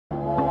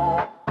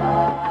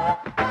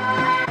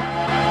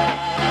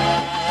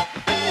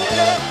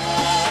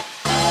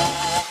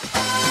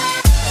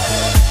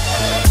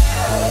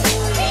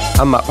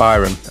I'm Matt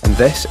Byram, and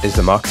this is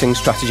the Marketing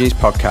Strategies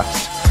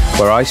Podcast,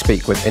 where I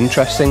speak with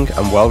interesting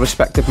and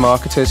well-respected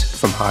marketers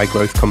from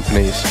high-growth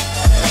companies.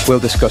 We'll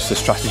discuss the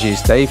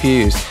strategies they've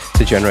used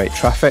to generate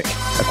traffic,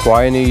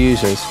 acquire new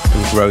users,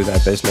 and grow their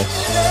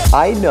business.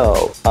 I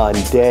know on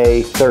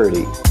day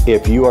 30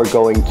 if you are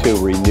going to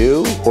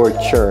renew or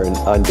churn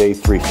on day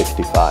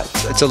 365.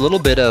 It's a little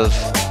bit of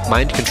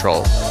mind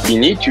control. You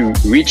need to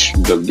reach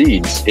the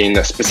leads in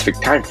a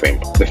specific time frame.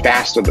 The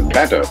faster, the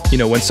better.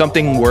 When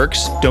something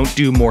works, don't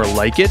do more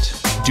like it,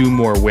 do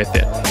more with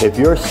it. If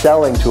you're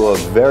selling to a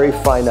very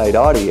finite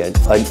audience,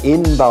 an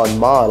inbound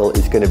model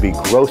is going to be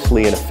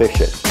grossly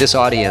inefficient. This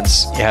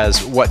audience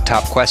has what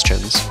top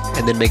questions,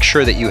 and then make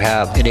sure that you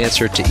have an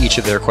answer to each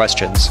of their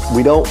questions.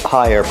 We don't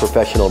hire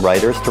professional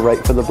writers to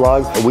write for the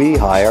blog. We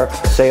hire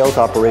sales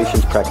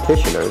operations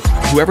practitioners.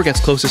 Whoever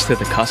gets closest to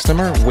the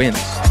customer wins.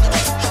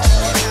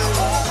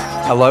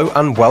 Hello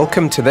and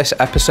welcome to this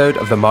episode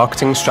of the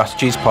Marketing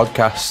Strategies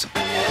Podcast.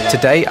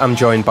 Today I'm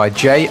joined by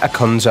Jay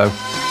Acunzo.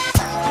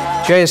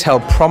 Jay has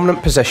held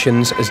prominent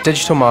positions as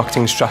Digital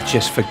Marketing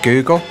Strategist for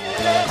Google,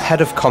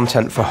 Head of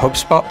Content for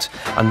HubSpot,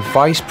 and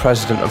Vice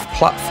President of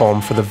Platform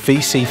for the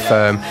VC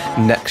firm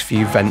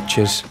Nextview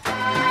Ventures.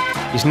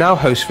 He's now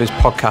host of his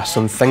podcast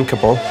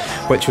Unthinkable,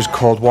 which was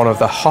called one of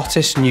the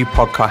hottest new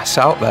podcasts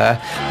out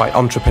there by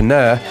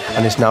Entrepreneur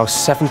and is now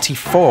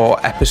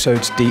 74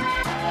 episodes deep.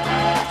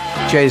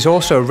 Jay is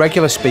also a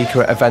regular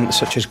speaker at events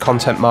such as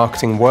Content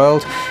Marketing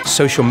World,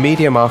 Social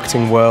Media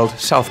Marketing World,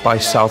 South by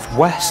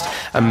Southwest,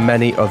 and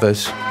many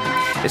others.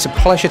 It's a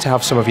pleasure to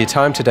have some of your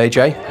time today,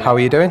 Jay. How are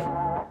you doing?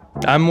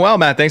 I'm well,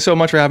 Matt. Thanks so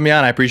much for having me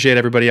on. I appreciate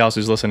everybody else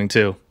who's listening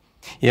too.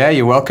 Yeah,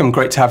 you're welcome.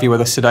 Great to have you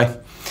with us today.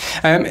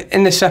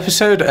 In this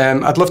episode,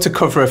 I'd love to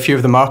cover a few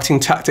of the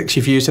marketing tactics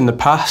you've used in the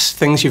past,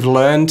 things you've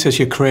learned as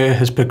your career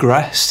has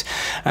progressed.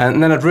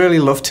 And then I'd really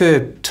love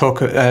to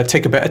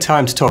take a bit of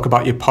time to talk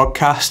about your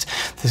podcast,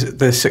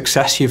 the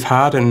success you've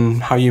had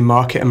and how you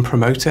market and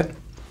promote it.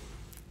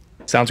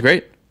 Sounds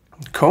great.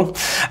 Cool.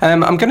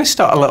 I'm going to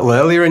start a little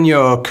earlier in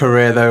your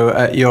career, though,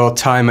 at your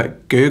time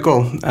at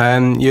Google.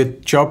 Your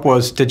job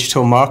was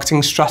Digital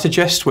Marketing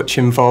Strategist, which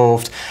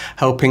involved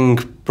helping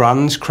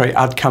brands create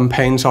ad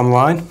campaigns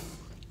online.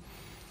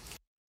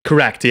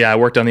 Correct. Yeah, I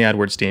worked on the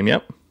AdWords team.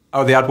 Yep.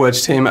 Oh, the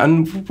AdWords team.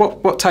 And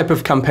what type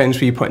of campaigns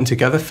were you putting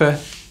together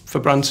for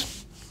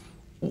brands?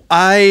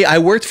 I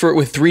worked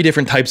with three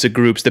different types of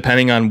groups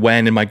depending on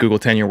when in my Google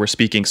tenure we're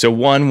speaking. So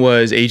one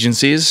was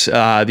agencies,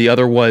 the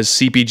other was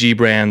CPG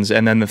brands,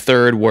 and then the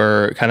third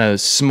were kind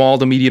of small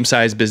to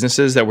medium-sized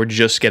businesses that were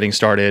just getting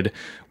started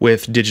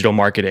with digital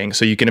marketing.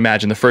 So you can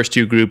imagine the first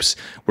two groups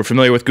were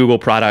familiar with Google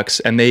products,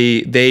 and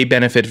they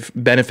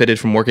benefited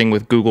from working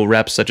with Google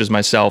reps such as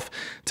myself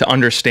to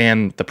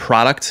understand the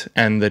product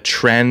and the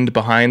trend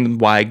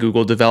behind why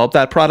Google developed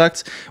that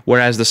product,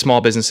 whereas the small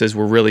businesses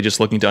were really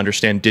just looking to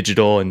understand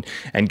digital and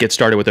get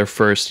started with their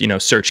first,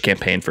 search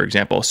campaign, for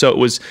example. So it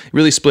was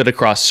really split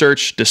across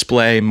search,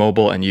 display,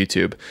 mobile, and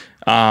YouTube.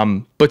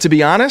 But to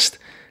be honest,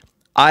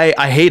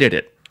 I hated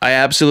it. I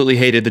absolutely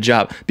hated the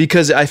job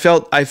because I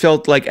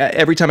felt like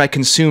every time I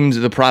consumed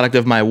the product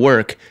of my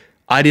work,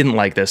 I didn't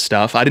like this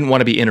stuff. I didn't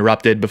want to be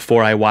interrupted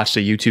before I watched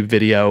a YouTube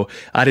video.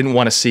 I didn't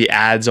want to see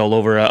ads all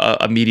over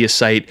a media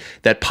site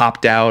that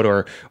popped out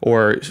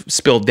or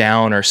spilled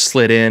down or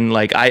slid in.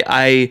 Like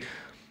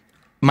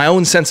my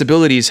own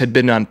sensibilities had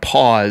been on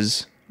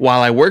pause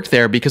while I worked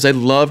there because I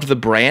loved the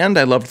brand.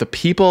 I loved the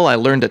people. I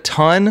learned a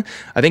ton.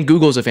 I think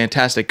Google's a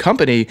fantastic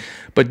company,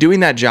 but doing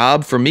that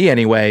job for me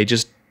anyway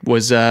just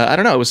was I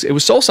don't know, it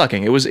was soul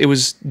sucking. It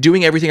was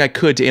doing everything I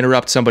could to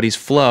interrupt somebody's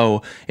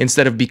flow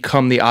instead of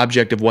become the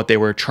object of what they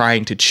were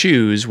trying to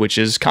choose, which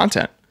is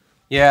content.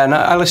 Yeah, and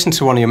I listened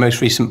to one of your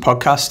most recent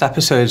podcast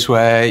episodes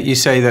where you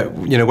say that,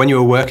 when you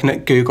were working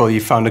at Google, you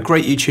found a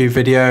great YouTube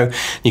video,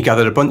 you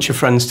gathered a bunch of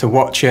friends to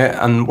watch it,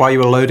 and while you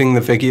were loading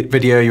the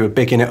video, you were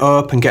bigging it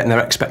up and getting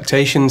their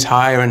expectations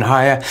higher and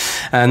higher.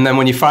 And then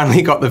when you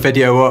finally got the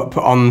video up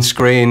on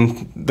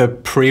screen, the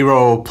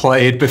pre-roll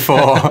played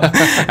before,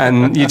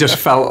 and you just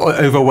felt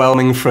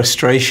overwhelming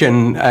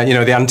frustration.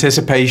 The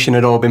anticipation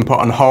had all been put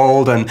on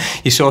hold, and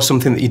you saw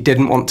something that you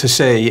didn't want to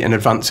see in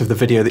advance of the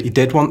video that you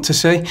did want to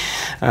see.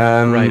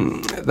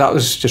 Right. That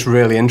was just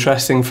really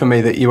interesting for me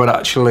that you would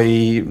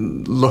actually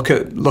look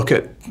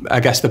at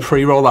I guess the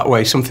pre-roll that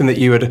way, something that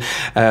you would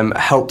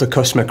help the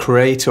customer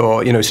create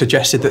or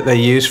suggested that they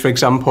use, for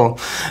example,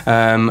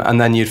 and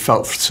then you'd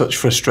felt such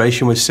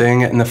frustration with seeing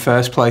it in the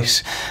first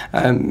place.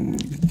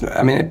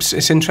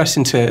 It's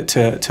interesting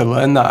to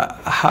learn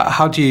that.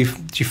 How do you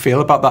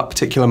feel about that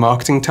particular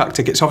marketing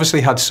tactic? It's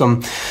obviously had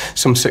some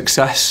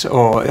success,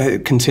 or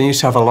it continues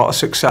to have a lot of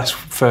success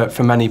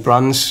for many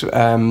brands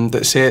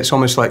that see it. It's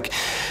almost like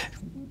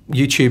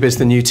YouTube is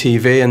the new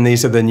TV and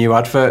these are the new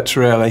adverts,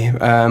 really.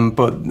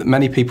 But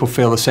many people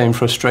feel the same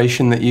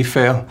frustration that you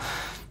feel.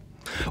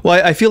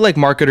 Well, I feel like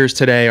marketers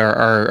today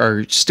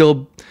are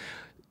still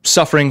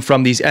suffering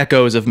from these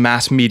echoes of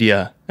mass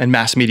media and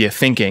mass media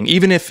thinking,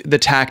 even if the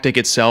tactic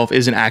itself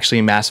isn't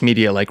actually mass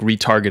media, like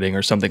retargeting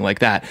or something like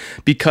that,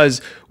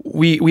 because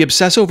we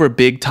obsess over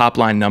big top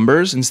line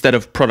numbers instead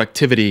of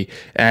productivity.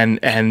 And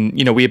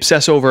we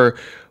obsess over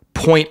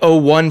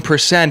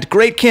 0.01%.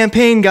 Great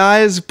campaign,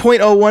 guys.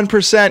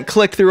 0.01%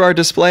 click through our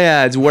display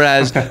ads.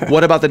 Whereas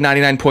what about the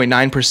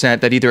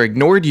 99.9% that either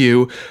ignored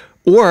you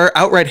or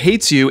outright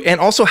hates you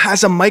and also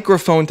has a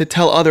microphone to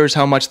tell others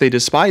how much they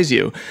despise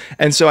you?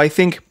 And so I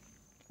think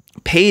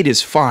paid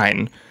is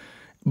fine,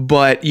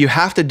 but you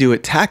have to do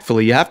it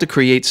tactfully. You have to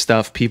create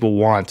stuff people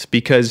want,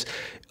 because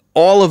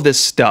all of this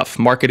stuff,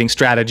 marketing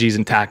strategies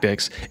and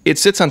tactics, it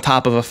sits on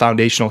top of a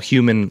foundational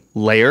human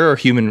layer or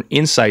human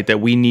insight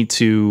that we need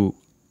to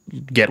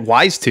get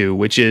wise to,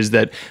 which is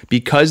that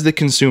because the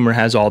consumer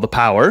has all the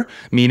power,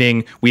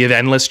 meaning we have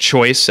endless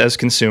choice as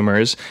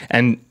consumers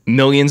and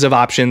millions of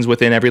options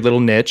within every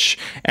little niche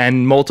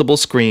and multiple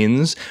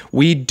screens,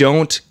 we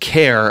don't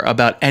care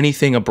about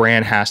anything a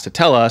brand has to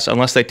tell us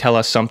unless they tell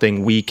us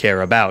something we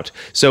care about.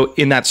 So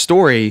in that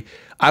story,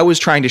 I was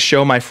trying to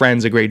show my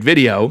friends a great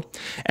video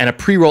and a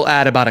pre-roll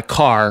ad about a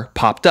car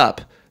popped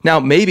up. Now,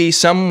 maybe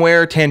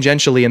somewhere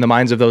tangentially in the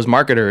minds of those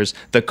marketers,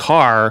 the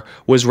car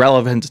was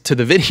relevant to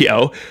the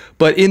video,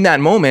 but in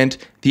that moment,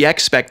 the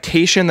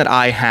expectation that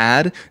I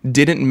had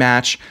didn't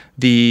match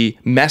the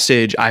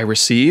message I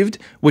received,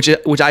 which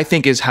I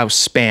think is how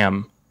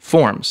spam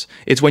forms.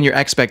 It's when your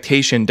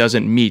expectation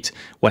doesn't meet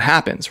what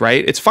happens,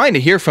 right? It's fine to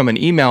hear from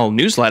an email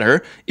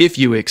newsletter if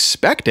you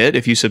expect it,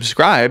 if you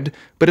subscribed,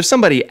 but if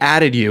somebody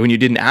added you and you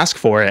didn't ask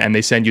for it and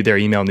they send you their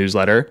email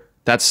newsletter,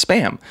 that's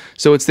spam.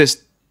 So it's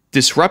this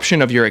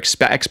disruption of your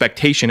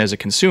expectation as a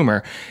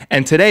consumer.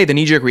 And today, the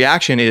knee-jerk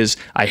reaction is,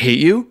 I hate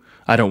you,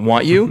 I don't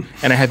want you,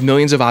 and I have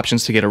millions of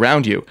options to get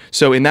around you.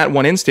 So in that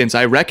one instance,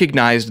 I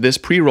recognized this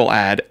pre-roll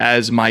ad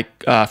as my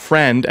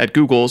friend at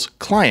Google's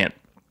client.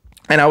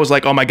 And I was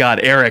like, oh my God,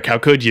 Eric, how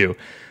could you?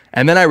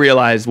 And then I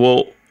realized,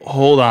 well,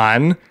 hold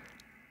on.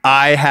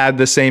 I had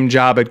the same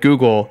job at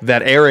Google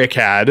that Eric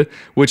had,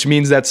 which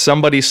means that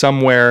somebody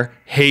somewhere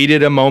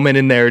hated a moment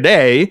in their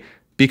day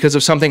because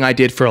of something I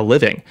did for a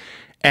living.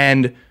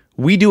 And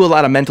we do a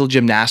lot of mental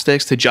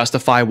gymnastics to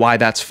justify why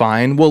that's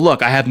fine. Well,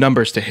 look, I have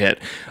numbers to hit.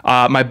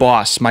 My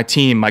boss, my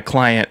team, my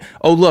client.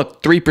 Oh,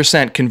 look,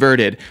 3%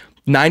 converted.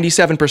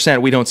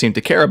 97% we don't seem to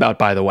care about,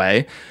 by the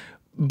way.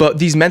 But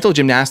these mental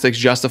gymnastics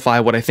justify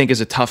what I think is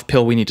a tough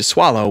pill we need to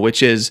swallow,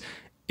 which is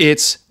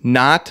it's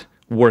not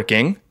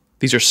working.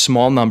 These are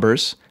small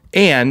numbers.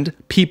 And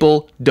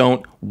people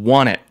don't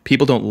want it.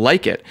 People don't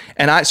like it.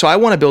 And so I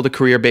want to build a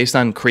career based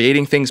on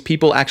creating things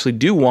people actually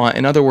do want.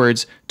 In other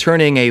words,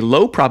 turning a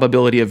low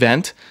probability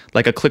event,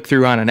 like a click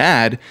through on an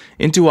ad,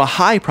 into a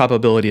high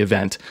probability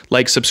event,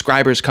 like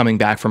subscribers coming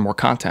back for more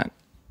content.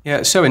 Yeah,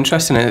 it's so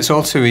interesting, and it's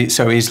also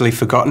so easily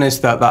forgotten,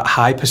 is that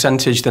high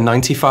percentage, the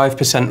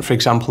 95%, for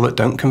example, that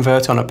don't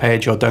convert on a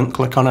page or don't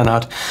click on an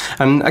ad.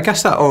 And I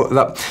guess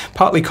that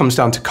partly comes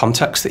down to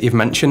context that you've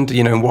mentioned.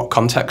 You know, in what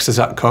context does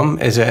that come?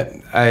 Is it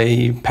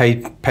a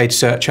paid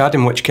search ad,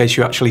 in which case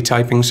you're actually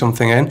typing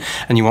something in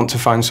and you want to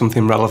find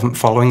something relevant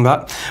following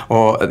that?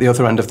 Or at the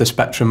other end of the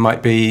spectrum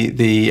might be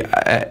the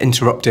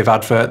interruptive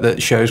advert that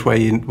shows where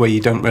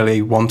you don't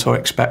really want or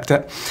expect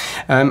it.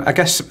 I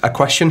guess a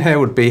question here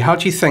would be, how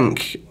do you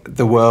think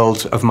the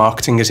world of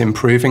marketing is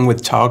improving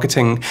with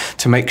targeting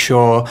to make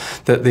sure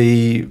that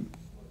the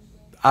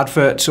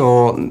adverts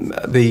or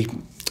the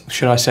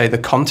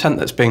content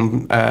that's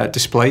being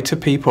displayed to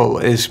people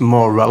is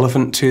more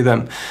relevant to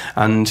them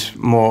and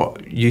more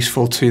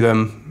useful to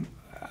them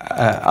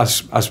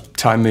as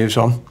time moves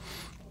on?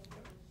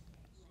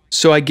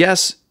 So I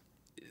guess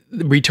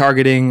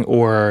retargeting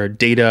or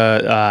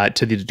data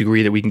to the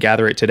degree that we can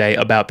gather it today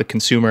about the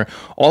consumer,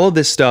 all of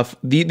this stuff,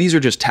 these are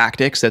just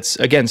tactics that's,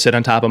 again, sit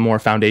on top of a more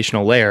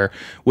foundational layer,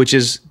 which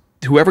is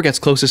whoever gets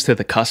closest to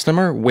the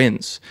customer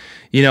wins.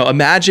 You know,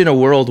 imagine a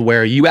world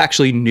where you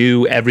actually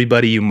knew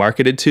everybody you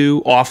marketed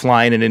to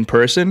offline and in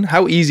person.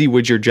 How easy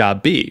would your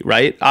job be,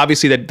 right?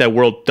 Obviously that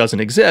world doesn't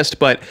exist,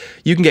 but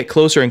you can get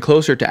closer and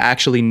closer to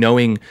actually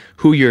knowing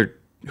who you're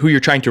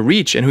trying to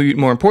reach and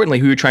more importantly,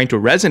 who you're trying to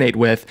resonate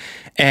with.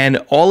 And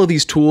all of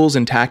these tools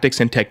and tactics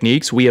and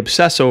techniques we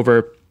obsess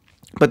over,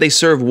 but they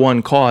serve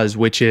one cause,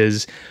 which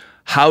is,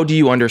 how do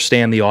you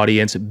understand the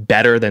audience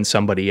better than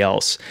somebody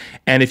else?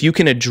 And if you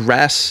can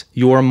address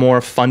your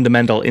more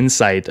fundamental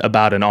insight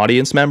about an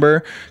audience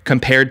member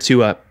compared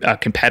to a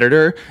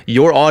competitor,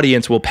 your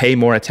audience will pay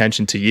more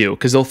attention to you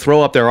because they'll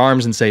throw up their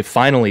arms and say,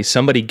 finally,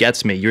 somebody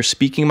gets me. You're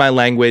speaking my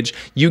language.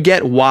 You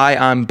get why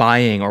I'm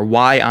buying or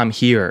why I'm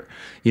here.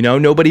 You know,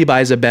 nobody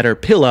buys a better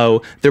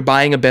pillow, they're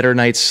buying a better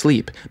night's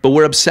sleep. But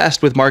we're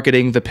obsessed with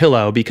marketing the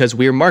pillow because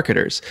we're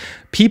marketers.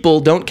 People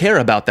don't care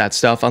about that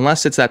stuff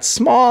unless it's that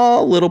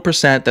small little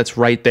percent that's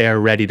right there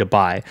ready to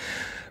buy.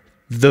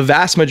 The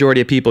vast majority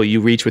of people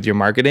you reach with your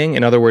marketing,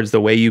 in other words, the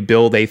way you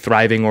build a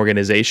thriving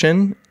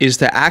organization, is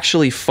to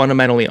actually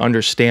fundamentally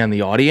understand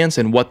the audience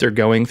and what they're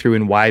going through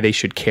and why they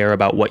should care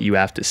about what you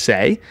have to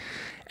say.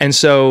 And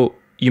so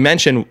you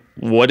mentioned,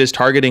 what does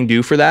targeting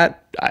do for that?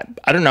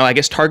 I don't know, I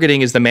guess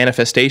targeting is the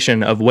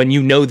manifestation of when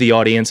you know the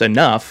audience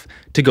enough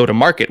to go to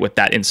market with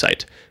that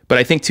insight. But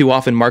I think too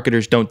often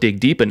marketers don't dig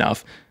deep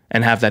enough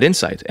and have that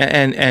insight.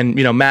 And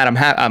you know, Matt,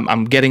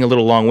 I'm getting a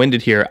little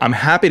long-winded here. I'm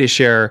happy to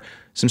share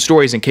some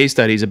stories and case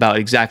studies about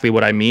exactly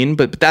what I mean,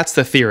 but that's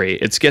the theory.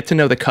 It's get to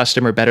know the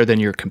customer better than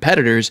your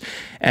competitors,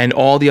 and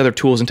all the other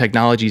tools and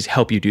technologies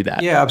help you do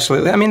that. Yeah,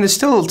 absolutely. I mean, there's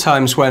still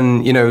times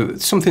when, you know,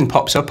 something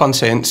pops up on,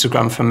 say,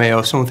 Instagram for me,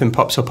 or something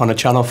pops up on a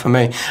channel for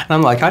me, and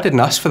I'm like, I didn't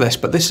ask for this,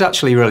 but this is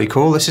actually really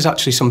cool. This is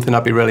actually something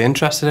I'd be really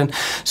interested in.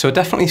 So I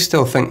definitely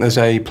still think there's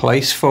a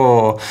place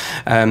for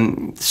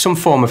some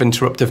form of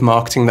interruptive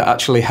marketing that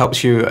actually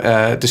helps you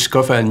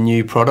discover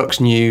new products,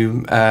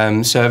 new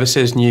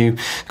services, new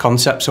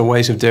concepts or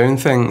ways of doing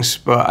things.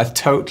 But I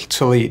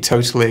totally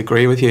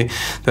agree with you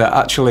that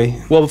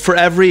actually, well, for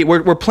every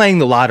we're playing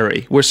the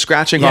lottery. We're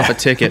scratching off a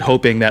ticket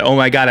hoping that, oh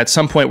my God, at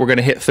some point we're going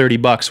to hit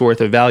 $30 worth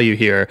of value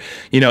here.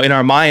 You know, in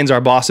our minds our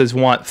bosses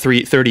want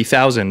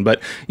 30,000,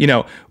 but you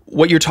know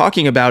what you're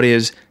talking about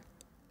is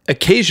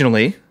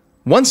occasionally,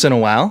 once in a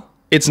while,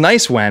 it's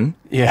nice when,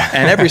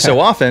 and every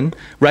so often,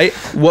 right?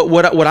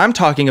 What I'm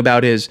talking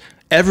about is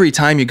every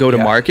time you go to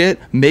market,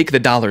 make the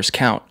dollars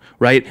count.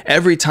 Right?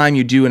 Every time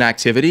you do an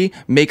activity,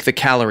 make the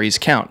calories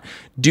count.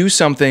 Do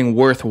something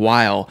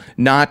worthwhile,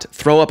 not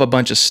throw up a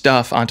bunch of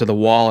stuff onto the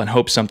wall and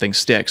hope something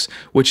sticks,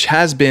 which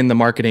has been the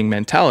marketing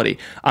mentality.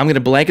 I'm going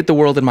to blanket the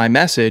world in my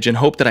message and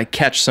hope that I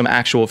catch some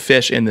actual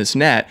fish in this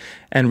net.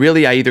 And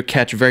really, I either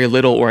catch very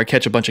little or I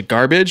catch a bunch of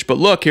garbage. But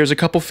look, here's a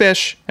couple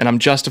fish, and I'm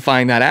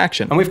justifying that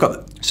action. And we've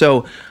got...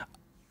 So,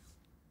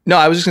 no,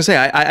 I was just going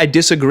to say, I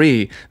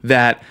disagree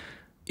that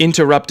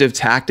interruptive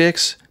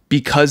tactics,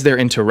 because they're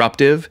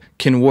interruptive,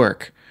 can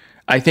work.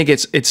 I think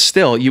it's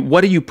still,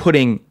 what are you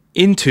putting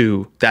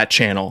into that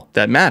channel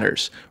that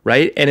matters,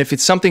 right? And if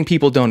it's something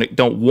people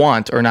don't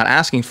want or not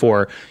asking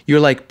for,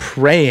 you're like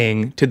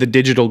praying to the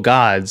digital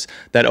gods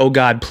that, oh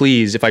God,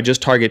 please, if I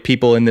just target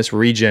people in this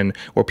region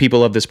or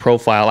people of this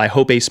profile, I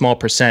hope a small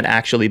percent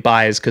actually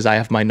buys because I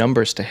have my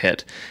numbers to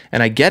hit.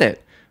 And I get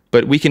it.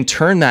 But we can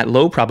turn that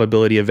low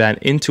probability event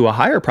into a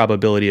higher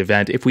probability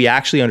event if we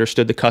actually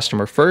understood the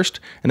customer first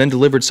and then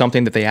delivered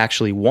something that they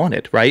actually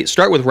wanted, right?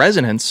 Start with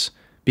resonance,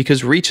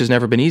 because reach has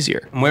never been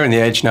easier. And we're in the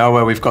age now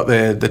where we've got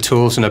the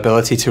tools and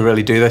ability to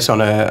really do this on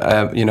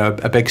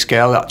a big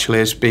scale, actually,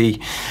 is be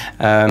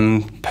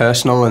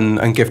personal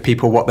and give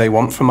people what they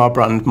want from our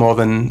brand more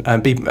than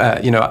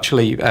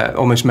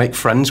almost make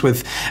friends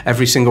with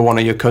every single one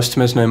of your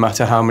customers, no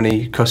matter how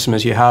many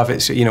customers you have.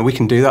 It's, you know, we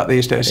can do that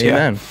these days.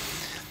 Amen.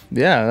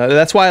 Yeah,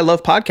 that's why I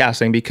love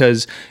podcasting,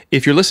 because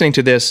if you're listening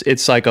to this,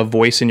 it's like a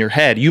voice in your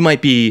head. You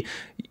might be,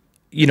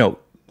 you know,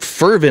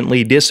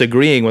 fervently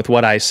disagreeing with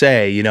what I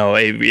say. You know,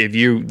 if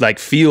you like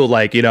feel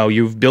like, you know,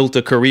 you've built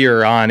a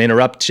career on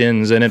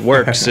interruptions and it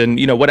works and,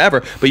 you know,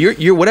 whatever, but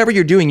you're whatever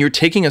you're doing, you're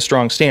taking a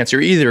strong stance.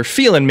 You're either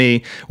feeling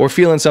me or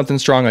feeling something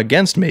strong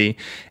against me.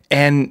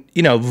 And,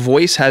 you know,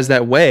 voice has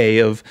that way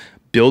of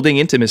building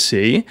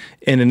intimacy.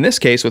 And in this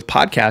case with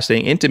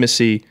podcasting,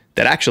 intimacy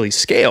that actually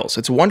scales.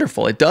 It's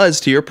wonderful. It does,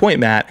 to your point,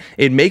 Matt.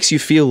 It makes you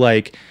feel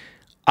like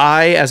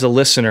I, as a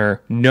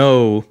listener,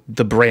 know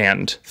the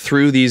brand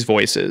through these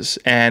voices.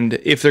 And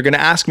if they're going to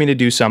ask me to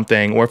do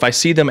something, or if I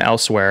see them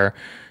elsewhere,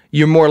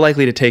 you're more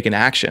likely to take an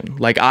action.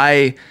 Like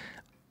I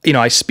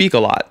speak a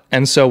lot.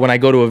 And so when I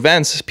go to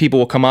events, people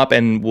will come up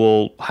and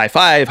will high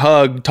five,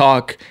 hug,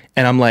 talk.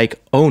 And I'm like,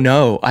 oh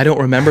no, I don't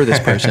remember this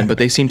person, but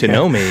they seem to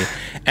know me.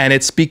 And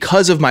it's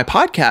because of my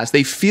podcast.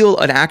 They feel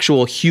an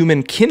actual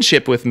human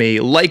kinship with me,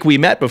 like we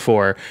met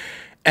before.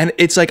 And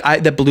it's like,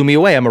 that blew me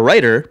away. I'm a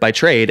writer by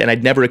trade, and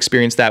I'd never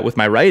experienced that with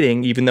my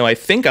writing, even though I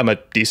think I'm a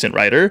decent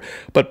writer.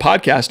 But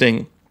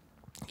podcasting,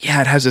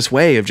 yeah, it has this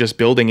way of just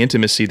building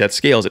intimacy that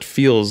scales. It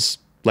feels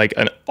like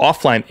an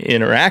offline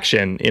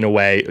interaction in a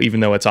way, even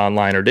though it's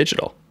online or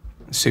digital.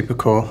 Super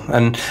cool.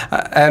 And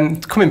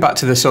coming back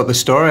to the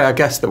story, I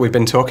guess, that we've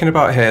been talking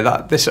about here,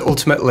 that this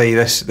ultimately,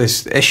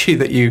 this issue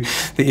that you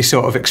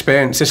sort of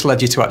experienced, this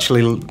led you to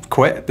actually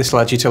quit. This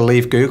led you to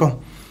leave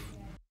Google.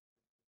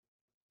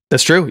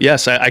 That's true.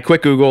 Yes, I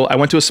quit Google. I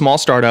went to a small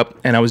startup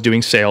and I was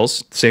doing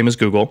sales, same as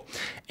Google.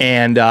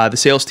 And the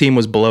sales team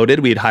was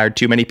bloated. We had hired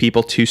too many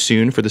people too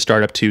soon for the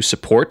startup to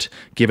support,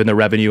 given the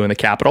revenue and the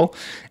capital.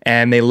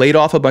 And they laid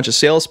off a bunch of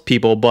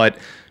salespeople, but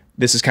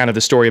this is kind of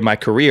the story of my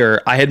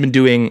career. I had been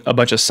doing a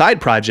bunch of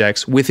side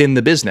projects within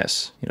the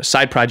business. You know,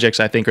 side projects,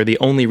 I think, are the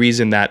only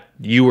reason that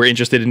you were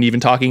interested in even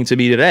talking to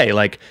me today.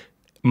 Like,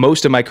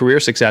 most of my career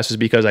success is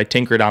because I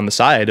tinkered on the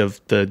side of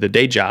the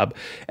day job.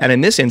 And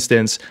in this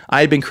instance,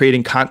 I had been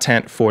creating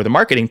content for the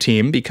marketing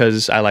team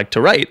because I like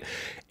to write.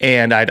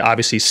 And I'd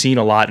obviously seen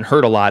a lot and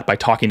heard a lot by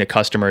talking to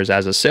customers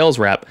as a sales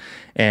rep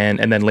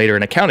and then later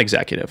an account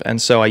executive.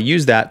 And so I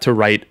used that to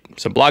write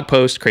some blog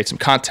posts, create some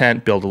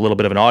content, build a little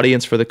bit of an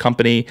audience for the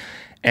company.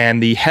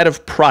 And the head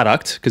of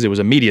product, because it was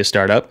a media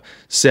startup,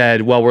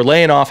 said, well, we're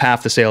laying off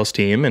half the sales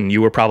team and you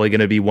were probably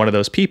going to be one of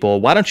those people.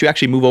 Why don't you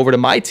actually move over to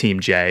my team,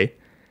 Jay?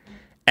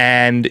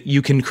 And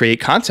you can create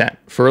content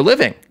for a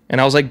living.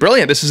 And I was like,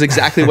 brilliant. This is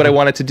exactly what I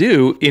wanted to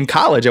do in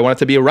college. I wanted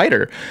to be a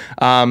writer.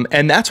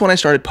 And that's when I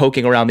started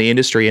poking around the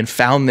industry and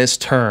found this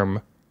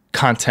term,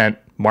 content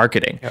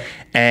marketing. Yep.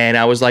 And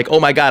I was like, oh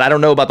my God, I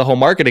don't know about the whole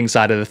marketing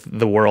side of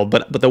the world,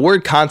 but the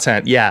word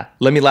content, yeah,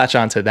 let me latch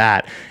onto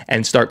that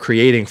and start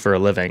creating for a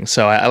living.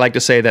 So I like to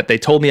say that they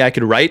told me I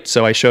could write,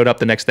 so I showed up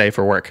the next day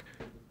for work.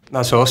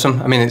 That's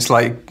awesome. I mean, it's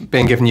like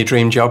being given your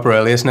dream job,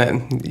 really, isn't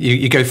it?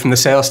 You go from the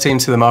sales team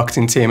to the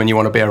marketing team and you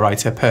want to be a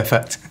writer.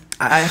 Perfect.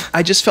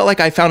 I just felt like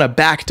I found a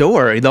back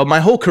door. Though my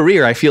whole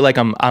career, I feel like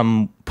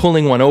I'm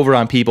pulling one over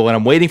on people, and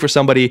I'm waiting for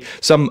somebody,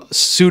 some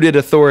suited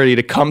authority,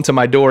 to come to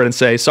my door and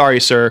say, sorry,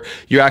 sir,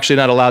 you're actually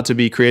not allowed to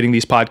be creating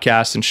these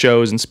podcasts and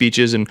shows and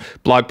speeches and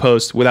blog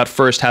posts without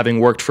first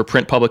having worked for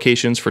print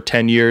publications for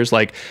 10 years.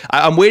 Like,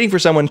 I'm waiting for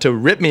someone to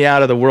rip me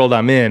out of the world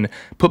I'm in,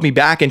 put me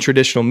back in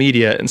traditional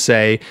media and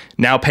say,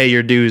 now pay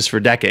your dues for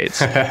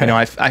decades.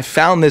 I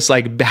found this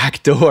like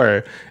back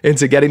door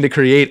into getting to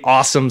create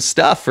awesome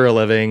stuff for a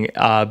living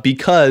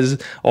because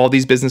all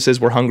these businesses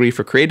were hungry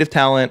for creative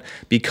talent,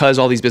 because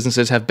all these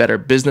businesses have better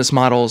business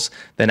models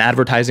than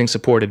advertising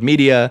supported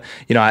media.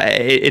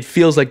 It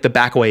feels like the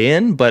back way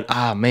in, but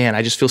man,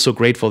 I just feel so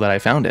grateful that I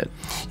found it.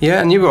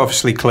 Yeah, and you were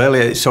obviously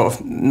clearly sort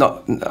of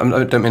not,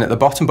 I don't mean at the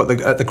bottom, but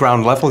at the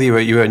ground level, you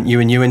were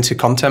new into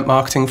content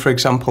marketing, for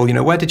example.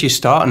 Where did you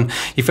start? And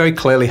you very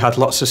clearly had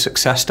lots of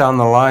success down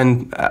the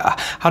line.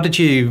 How did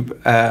you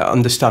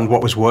understand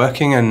what was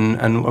working,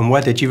 and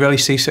where did you really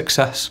see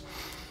success?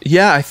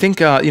 Yeah, I think,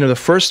 the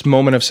first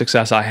moment of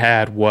success I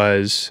had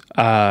was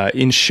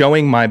in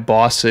showing my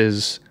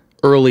bosses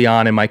early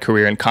on in my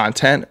career in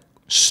content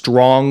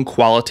strong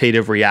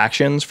qualitative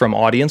reactions from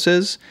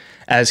audiences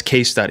as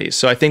case studies.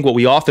 So I think what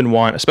we often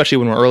want, especially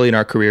when we're early in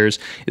our careers,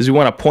 is we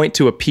want to point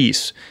to a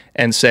piece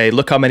and say,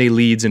 look how many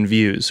leads and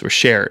views or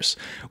shares.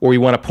 Or we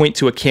want to point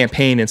to a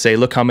campaign and say,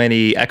 look how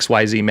many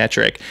XYZ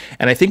metric.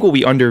 And I think what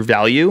we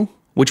undervalue,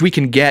 which we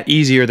can get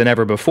easier than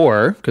ever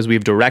before because we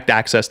have direct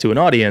access to an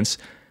audience,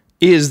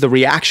 is the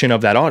reaction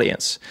of that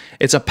audience.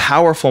 It's a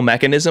powerful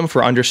mechanism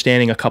for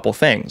understanding a couple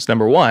things.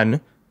 Number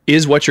one,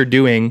 is what you're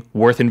doing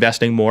worth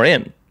investing more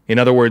in? In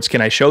other words,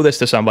 can I show this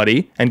to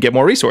somebody and get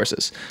more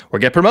resources, or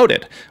get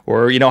promoted,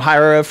 or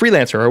hire a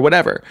freelancer or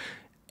whatever?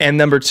 And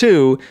number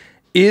two,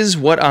 is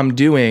what I'm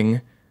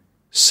doing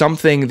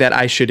something that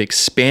I should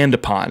expand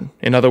upon?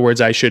 In other words,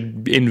 I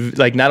should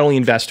not only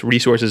invest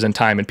resources and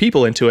time and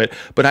people into it,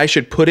 but I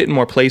should put it in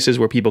more places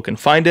where people can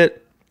find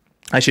it.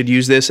 I should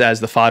use this as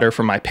the fodder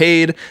for my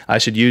paid. I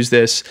should use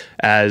this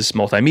as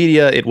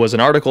multimedia. It was an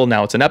article,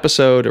 now it's an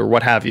episode, or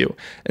what have you.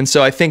 And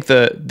so I think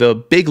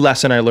the big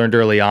lesson I learned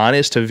early on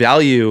is to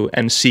value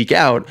and seek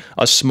out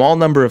a small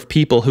number of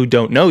people who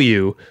don't know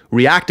you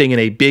reacting in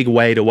a big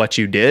way to what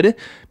you did,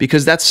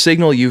 because that's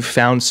signal you've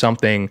found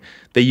something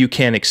that you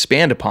can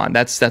expand upon.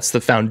 That's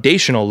the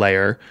foundational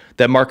layer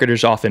that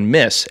marketers often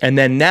miss. And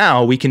then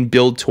now we can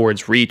build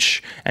towards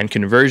reach and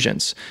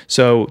conversions.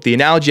 So the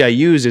analogy I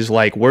use is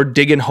like we're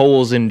digging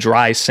holes in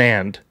dry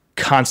sand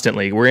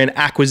constantly. We're in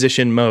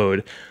acquisition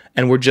mode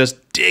and we're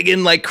just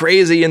digging like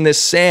crazy in this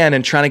sand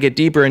and trying to get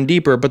deeper and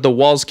deeper, but the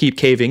walls keep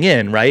caving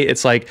in, right?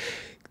 It's like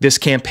this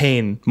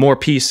campaign, more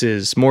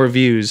pieces, more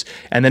views,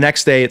 and the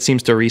next day it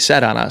seems to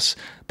reset on us.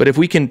 But if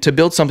we can, to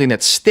build something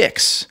that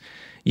sticks,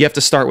 you have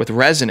to start with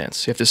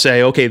resonance. You have to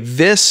say, okay,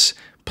 this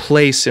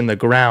place in the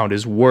ground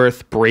is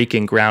worth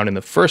breaking ground in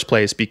the first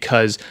place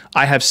because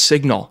I have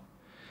signal.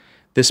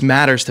 This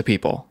matters to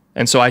people.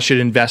 And so I should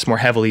invest more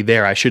heavily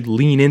there. I should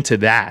lean into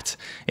that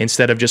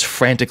instead of just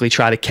frantically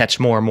try to catch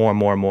more and more and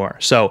more and more.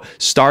 So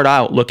start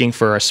out looking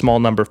for a small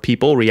number of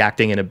people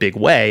reacting in a big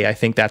way. I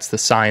think that's the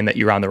sign that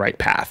you're on the right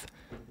path.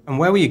 And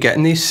where were you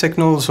getting these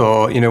signals,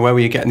 or where were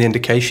you getting the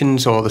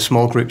indications, or the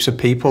small groups of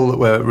people that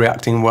were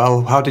reacting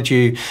well? How did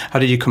you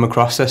come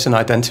across this and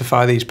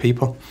identify these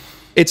people?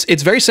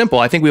 It's very simple.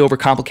 I think we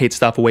overcomplicate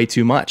stuff way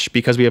too much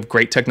because we have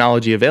great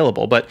technology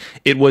available. But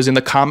it was in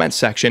the comments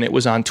section. It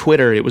was on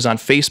Twitter. It was on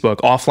Facebook,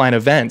 offline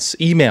events,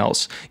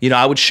 emails.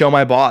 I would show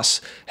my boss,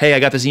 hey, I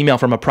got this email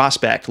from a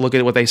prospect. Look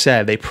at what they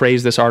said. They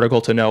praised this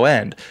article to no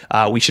end.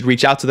 We should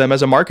reach out to them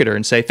as a marketer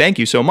and say, thank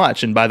you so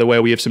much. And by the way,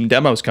 we have some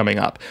demos coming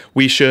up.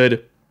 We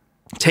should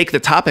take the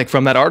topic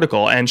from that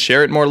article and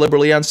share it more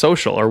liberally on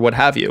social or what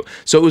have you.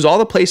 So it was all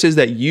the places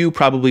that you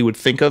probably would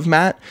think of,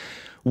 Matt,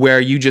 where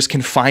you just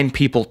can find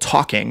people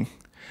talking.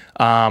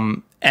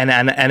 And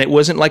it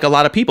wasn't like a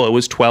lot of people. It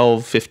was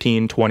 12,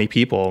 15, 20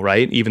 people,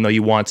 right? Even though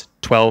you want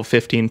 12,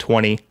 15,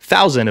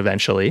 20,000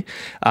 eventually.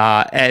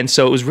 And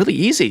so it was really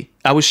easy.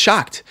 I was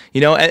shocked,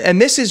 and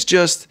this is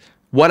just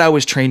what I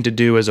was trained to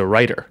do as a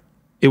writer.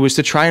 It was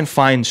to try and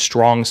find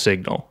strong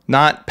signal,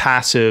 not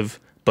passive,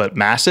 but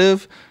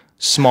massive,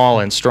 small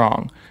and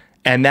strong.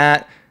 And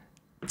that,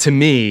 to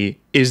me,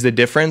 is the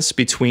difference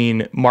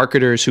between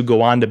marketers who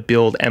go on to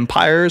build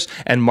empires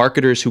and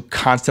marketers who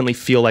constantly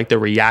feel like they're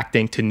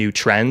reacting to new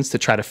trends to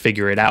try to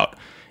figure it out.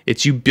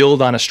 It's you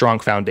build on a strong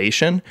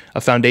foundation, a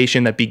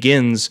foundation that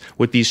begins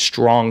with these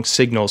strong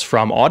signals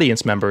from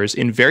audience members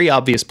in very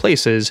obvious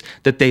places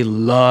that they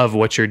love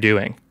what you're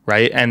doing,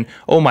 right? And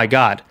oh my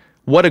God,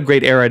 what a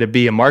great era to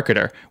be a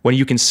marketer when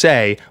you can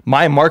say,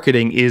 my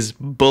marketing is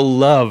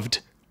beloved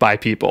by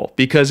people,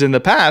 because in the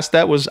past,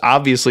 that was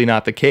obviously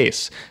not the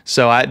case.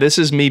 So this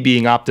is me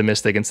being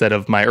optimistic instead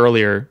of my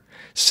earlier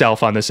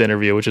self on this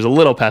interview, which is a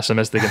little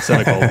pessimistic and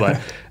cynical, but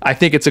I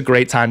think it's a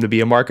great time to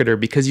be a marketer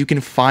because you can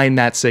find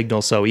that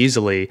signal so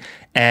easily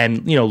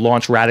and,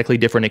 launch radically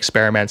different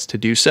experiments to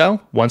do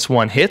so. Once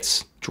one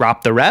hits,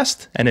 drop the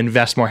rest and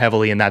invest more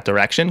heavily in that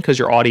direction because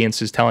your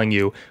audience is telling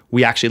you,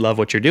 we actually love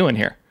what you're doing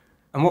here.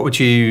 And what would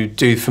you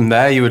do from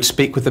there? You would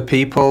speak with the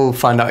people,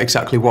 find out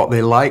exactly what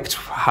they liked,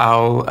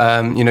 how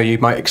you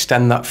might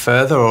extend that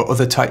further, or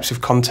other types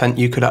of content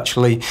you could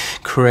actually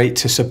create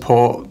to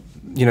support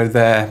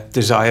their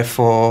desire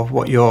for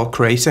what you're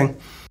creating.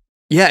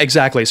 Yeah,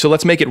 exactly. So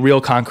let's make it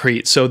real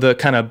concrete. So the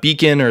kind of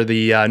beacon or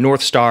the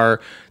North Star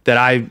that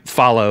I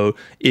follow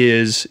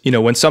is,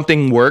 when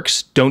something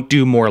works, don't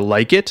do more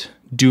like it,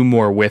 do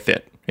more with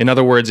it. In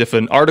other words, if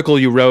an article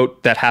you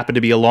wrote that happened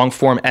to be a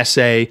long-form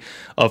essay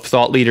of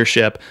thought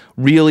leadership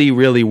really,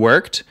 really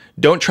worked,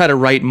 don't try to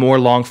write more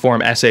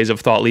long-form essays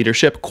of thought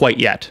leadership quite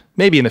yet,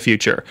 maybe in the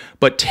future,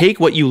 but take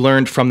what you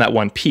learned from that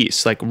one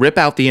piece, like rip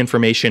out the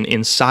information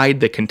inside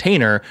the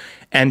container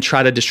and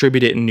try to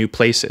distribute it in new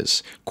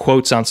places.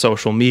 Quotes on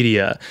social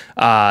media,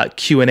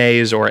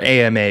 Q&As or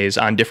AMAs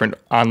on different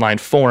online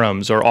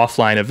forums or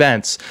offline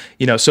events.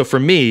 So for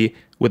me,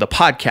 with a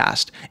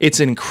podcast, it's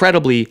an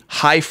incredibly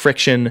high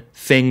friction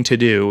thing to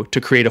do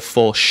to create a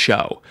full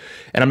show.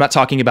 And I'm not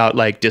talking about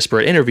like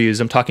disparate interviews.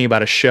 I'm talking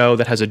about a show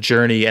that has a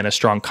journey and a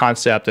strong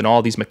concept and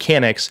all these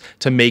mechanics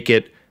to make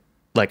it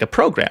like a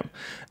program.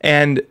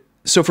 And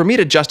so for me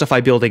to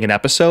justify building an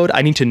episode,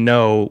 I need to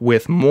know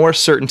with more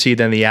certainty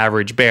than the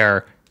average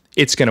bear,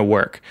 it's going to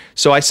work.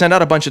 So I send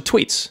out a bunch of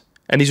tweets.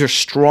 And these are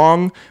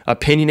strong,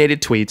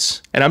 opinionated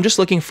tweets, and I'm just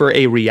looking for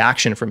a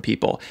reaction from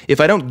people. If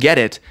I don't get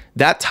it,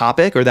 that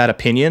topic or that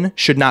opinion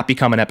should not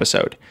become an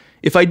episode.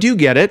 If I do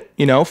get it,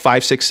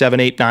 5, 6, 7,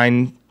 8,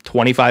 9,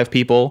 25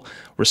 people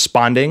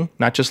responding,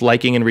 not just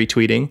liking and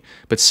retweeting,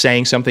 but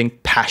saying something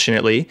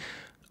passionately,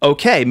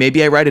 okay,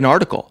 maybe I write an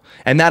article.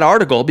 And that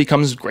article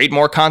becomes great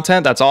more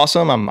content. That's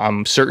awesome.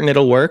 I'm certain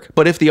it'll work.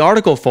 But if the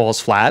article falls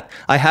flat,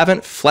 I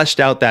haven't fleshed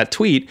out that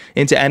tweet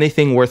into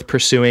anything worth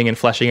pursuing and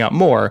fleshing out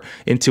more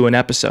into an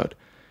episode.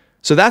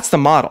 So that's the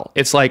model.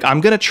 It's like, I'm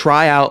going to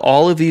try out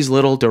all of these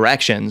little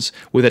directions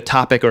with a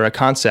topic or a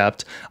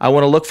concept. I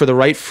want to look for the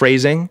right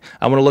phrasing.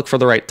 I want to look for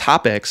the right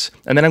topics.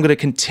 And then I'm going to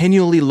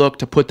continually look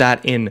to put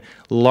that in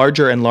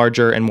larger and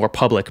larger and more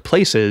public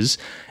places.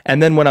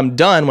 And then when I'm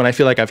done, when I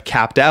feel like I've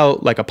capped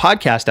out like a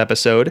podcast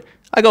episode,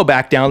 I go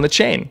back down the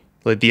chain.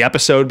 The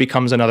episode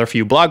becomes another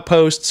few blog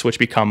posts, which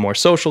become more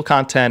social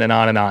content and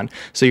on and on.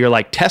 So you're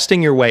like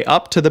testing your way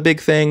up to the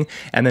big thing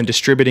and then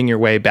distributing your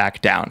way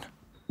back down.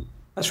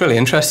 That's really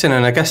interesting,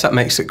 and I guess that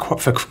makes it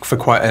for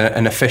quite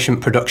an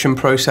efficient production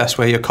process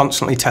where you're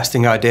constantly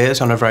testing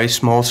ideas on a very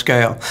small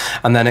scale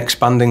and then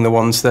expanding the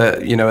ones that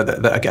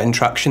that are getting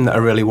traction, that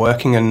are really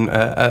working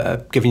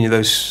and giving you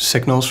those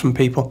signals from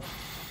people.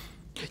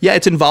 Yeah,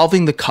 it's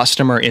involving the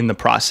customer in the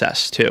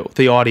process too,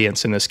 the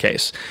audience in this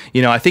case.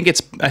 I think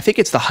it's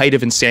the height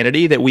of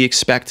insanity that we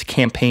expect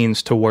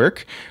campaigns to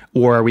work,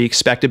 or we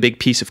expect a big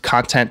piece of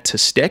content to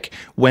stick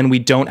when we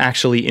don't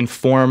actually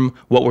inform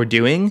what we're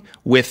doing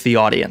with the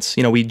audience.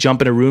 We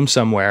jump in a room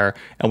somewhere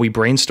and we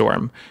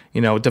brainstorm.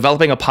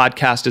 Developing a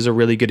podcast is a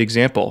really good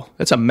example.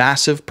 It's a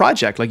massive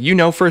project. Like,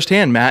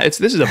 firsthand, Matt,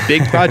 this is a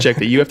big project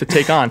that you have to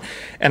take on.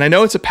 And I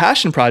know it's a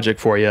passion project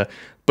for you,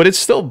 but it's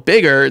still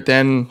bigger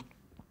than,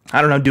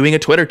 doing a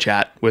Twitter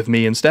chat with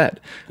me instead.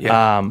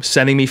 Yeah.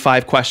 Sending me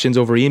 5 questions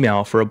over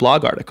email for a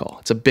blog article.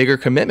 It's a bigger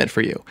commitment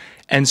for you.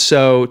 And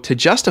so to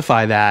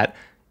justify that,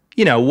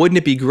 wouldn't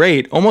it be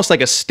great? Almost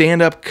like a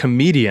stand-up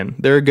comedian.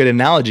 They're a good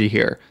analogy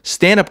here.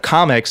 Stand-up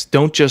comics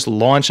don't just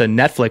launch a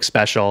Netflix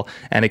special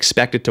and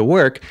expect it to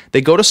work.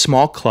 They go to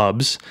small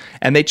clubs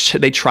and they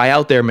try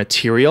out their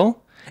material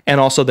and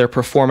also their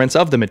performance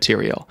of the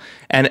material.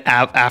 And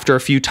after a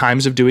few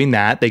times of doing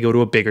that, they go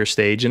to a bigger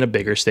stage and a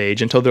bigger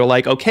stage until they're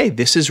like, okay,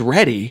 this is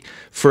ready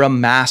for a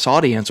mass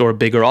audience or a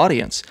bigger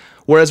audience.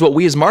 Whereas what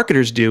we as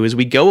marketers do is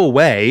we go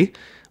away,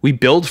 we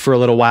build for a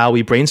little while,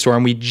 we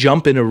brainstorm, we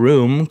jump in a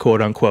room,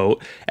 quote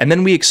unquote, and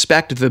then we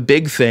expect the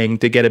big thing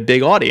to get a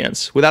big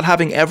audience without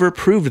having ever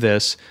proved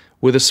this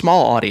with a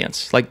small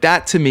audience. Like,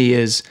 that to me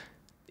is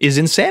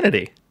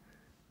insanity.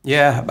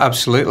 Yeah,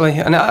 absolutely,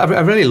 and I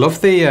really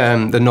love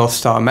the North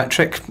Star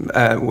metric,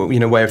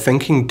 way of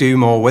thinking. Do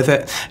more with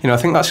it. I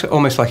think that's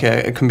almost like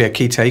it can be a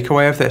key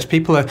takeaway of this.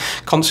 People are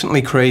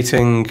constantly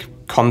creating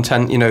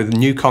content,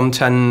 new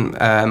content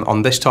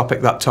on this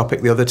topic, that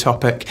topic, the other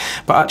topic,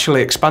 but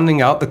actually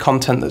expanding out the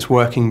content that's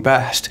working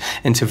best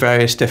into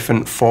various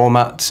different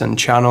formats and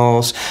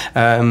channels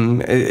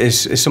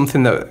is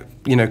something that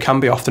can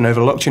be often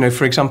overlooked.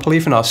 For example,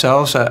 even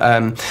ourselves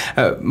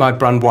at my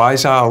brand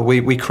WiseOwl,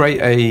 we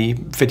create a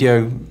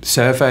video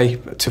survey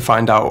to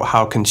find out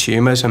how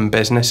consumers and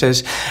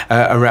businesses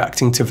are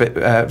reacting to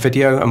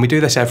video, and we do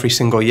this every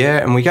single year,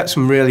 and we get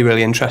some really,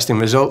 really interesting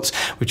results.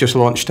 We've just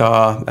launched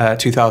our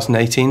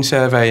 2018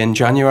 survey in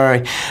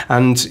January,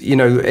 and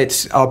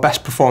it's our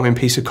best performing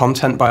piece of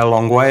content by a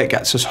long way. It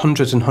gets us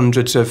hundreds and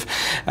hundreds of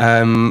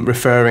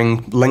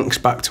referring links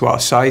back to our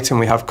site, and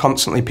we have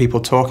constantly people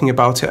talking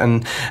about it,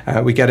 and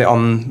we get it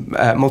on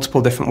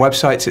multiple different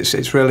websites.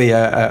 It's really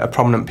a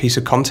prominent piece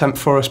of content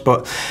for us,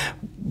 but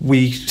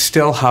we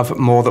still have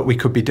more that we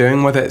could be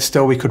doing with it.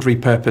 Still, we could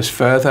repurpose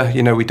further.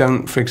 We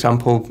don't, for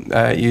example,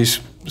 use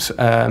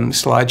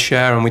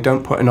SlideShare, and we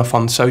don't put enough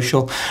on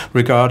social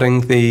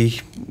regarding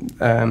the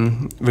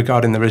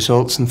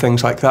results and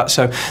things like that.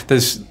 So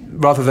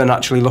rather than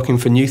actually looking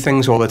for new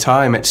things all the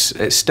time, it's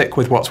stick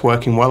with what's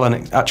working well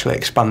and actually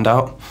expand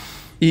out.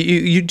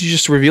 You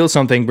just revealed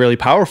something really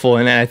powerful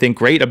and I think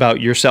great about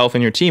yourself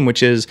and your team,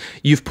 which is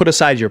you've put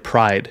aside your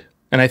pride.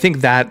 And I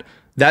think that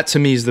to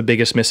me is the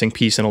biggest missing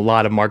piece in a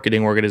lot of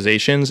marketing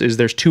organizations is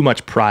there's too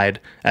much pride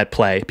at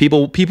play.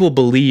 People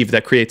believe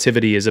that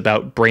creativity is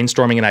about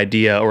brainstorming an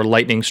idea or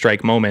lightning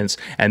strike moments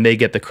and they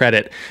get the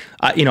credit.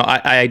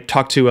 I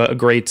talked to a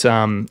great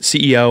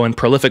CEO and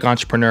prolific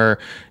entrepreneur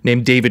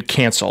named David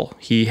Cancel.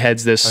 He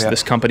heads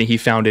this company he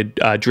founded,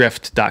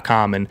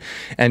 drift.com.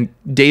 And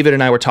David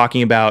and I were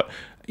talking about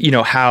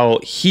how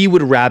he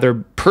would rather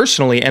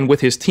personally and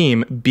with his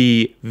team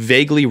be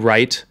vaguely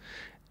right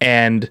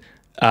and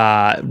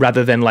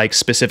rather than like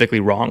specifically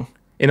wrong.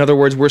 In other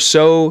words, we're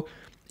so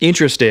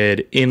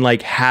interested in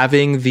like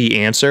having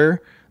the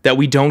answer that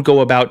we don't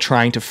go about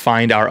trying to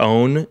find our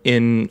own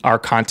in our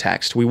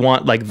context. We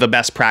want like the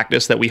best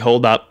practice that we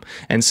hold up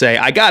and say,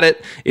 I got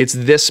it. It's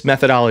this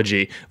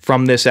methodology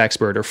from this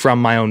expert or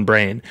from my own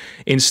brain.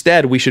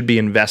 Instead, we should be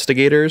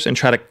investigators and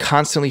try to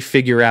constantly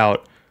figure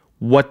out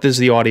what does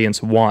the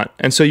audience want?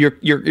 And so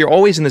you're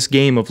always in this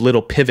game of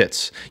little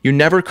pivots. You're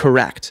never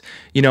correct.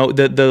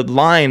 The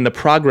line, the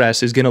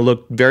progress is going to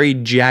look very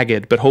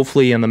jagged, but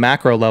hopefully on the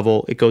macro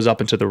level, it goes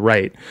up and to the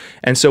right.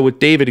 And so with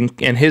David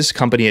and his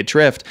company at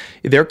Drift,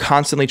 they're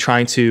constantly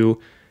trying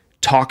to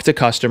talk to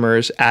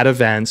customers at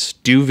events,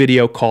 do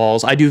video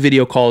calls. I do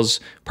video calls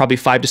probably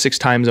 5 to 6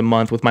 times a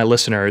month with my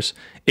listeners.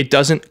 It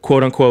doesn't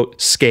quote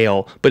unquote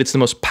scale, but it's the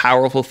most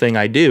powerful thing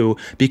I do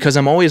because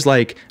I'm always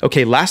like,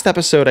 okay, last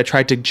episode I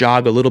tried to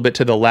jog a little bit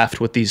to the left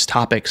with these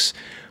topics.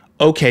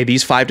 Okay,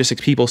 these 5 to 6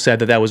 people said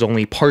that was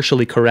only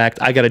partially correct.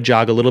 I got to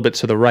jog a little bit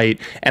to the right.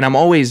 And I'm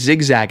always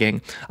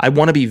zigzagging. I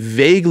want to be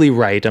vaguely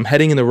right. I'm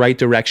heading in the right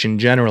direction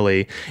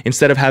generally,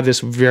 instead of have this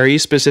very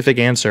specific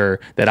answer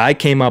that I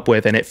came up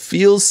with. And it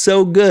feels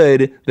so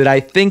good that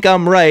I think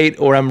I'm right,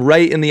 or I'm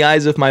right in the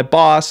eyes of my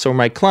boss or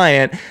my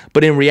client.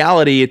 But in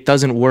reality, it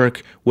doesn't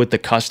work with the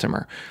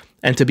customer.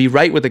 And to be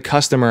right with the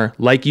customer,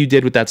 like you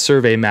did with that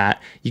survey, Matt,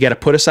 you got to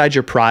put aside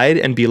your pride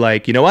and be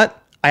like, you know what?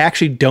 I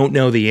actually don't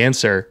know the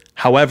answer.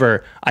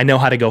 However, I know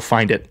how to go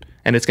find it,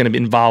 and it's going to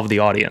involve the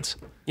audience.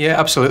 Yeah,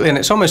 absolutely. And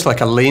it's almost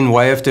like a lean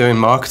way of doing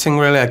marketing,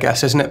 really, I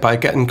guess, isn't it? By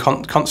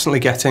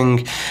constantly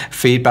getting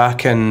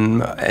feedback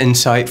and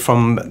insight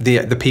from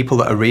the people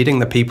that are reading,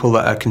 the people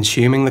that are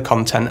consuming the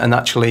content, and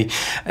actually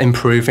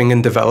improving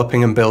and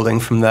developing and building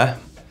from there.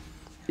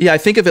 Yeah, I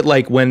think of it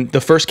like when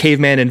the first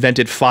caveman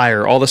invented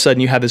fire, all of a sudden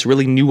you have this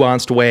really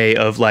nuanced way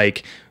of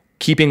like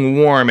keeping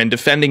warm and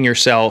defending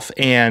yourself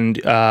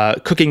and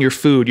cooking your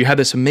food. You have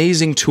this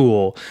amazing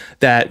tool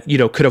that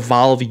could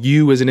evolve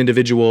you as an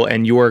individual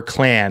and your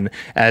clan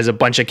as a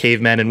bunch of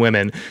cavemen and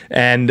women.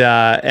 And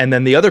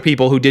then the other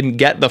people who didn't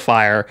get the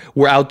fire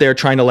were out there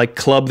trying to like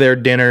club their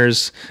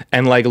dinners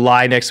and like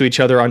lie next to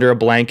each other under a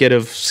blanket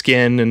of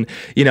skin. And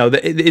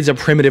it's a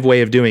primitive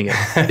way of doing it.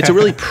 It's a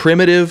really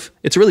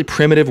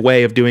primitive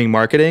way of doing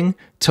marketing,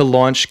 to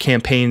launch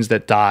campaigns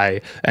that die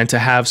and to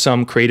have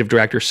some creative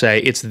director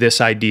say it's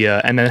this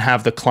idea and then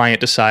have the client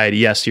decide,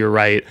 yes, you're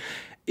right.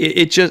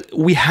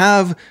 We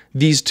have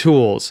these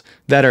tools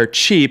that are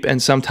cheap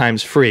and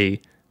sometimes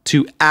free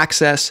to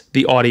access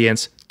the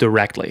audience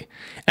directly.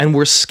 And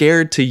we're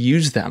scared to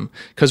use them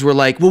because we're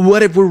like, well,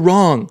 what if we're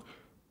wrong?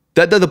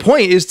 The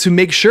point is to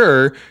make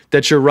sure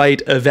that you're right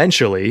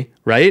eventually,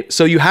 right?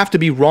 So you have to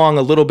be wrong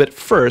a little bit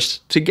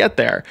first to get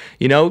there.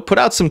 Put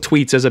out some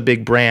tweets as a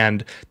big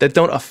brand that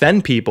don't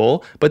offend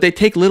people, but they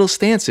take little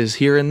stances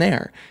here and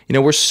there.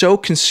 We're so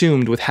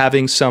consumed with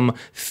having some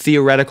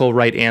theoretical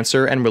right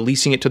answer and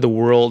releasing it to the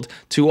world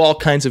to all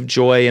kinds of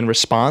joy and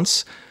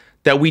response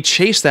that we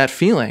chase that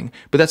feeling.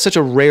 But that's such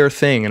a rare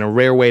thing and a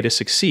rare way to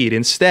succeed.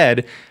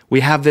 Instead, we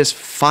have this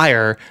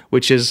fire,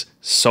 which is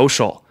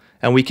social.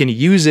 And we can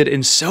use it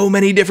in so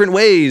many different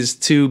ways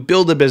to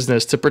build a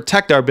business, to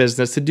protect our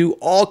business, to do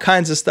all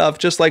kinds of stuff,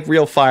 just like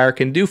real fire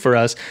can do for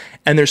us.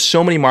 And there's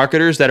so many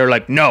marketers that are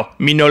like, no,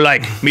 me no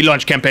like, me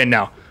launch campaign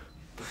now.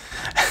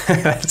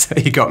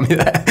 You got me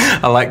there.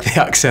 I like the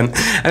accent.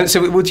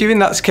 So would you in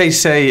that case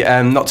say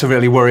not to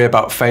really worry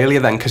about failure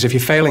then? Because if you're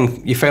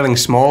failing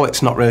small,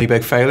 it's not really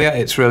big failure.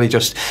 It's really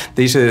just,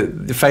 these are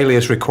the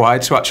failures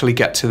required to actually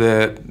get to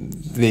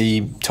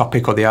the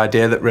topic or the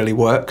idea that really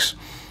works.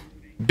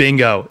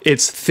 Bingo.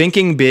 It's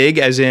thinking big,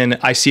 as in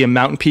I see a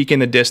mountain peak in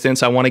the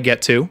distance I want to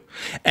get to,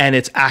 and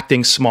it's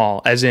acting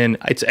small, as in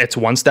it's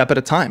one step at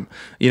a time.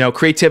 You know,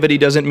 creativity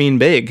doesn't mean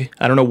big.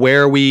 I don't know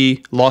where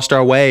we lost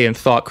our way and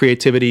thought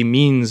creativity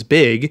means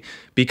big,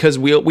 because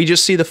we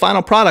just see the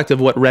final product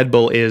of what Red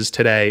Bull is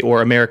today,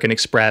 or American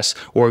Express,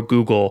 or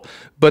Google,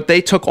 but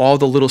they took all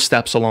the little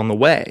steps along the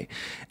way.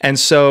 And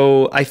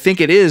so I think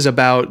it is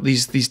about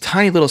these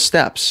tiny little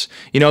steps.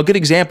 You know, a good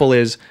example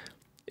is,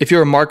 if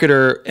you're a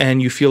marketer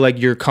and you feel like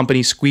your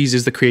company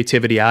squeezes the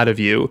creativity out of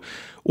you,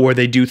 or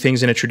they do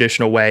things in a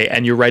traditional way,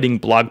 and you're writing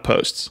blog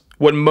posts,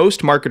 what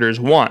most marketers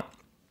want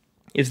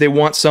is they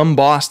want some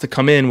boss to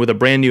come in with a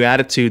brand new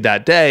attitude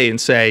that day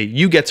and say,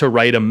 you get to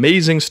write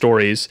amazing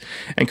stories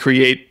and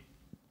create,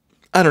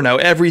 I don't know,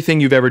 everything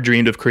you've ever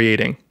dreamed of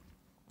creating.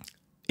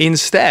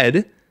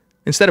 Instead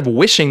of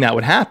wishing that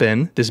would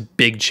happen, this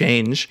big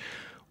change,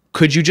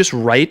 could you just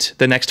write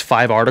the next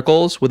 5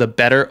 articles with a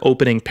better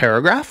opening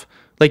paragraph?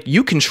 Like,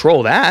 you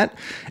control that.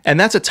 And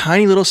that's a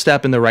tiny little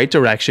step in the right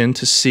direction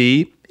to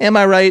see, am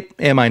I right?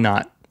 Am I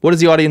not? What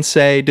does the audience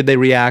say? Did they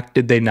react?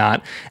 Did they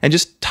not? And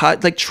just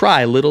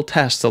try little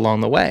tests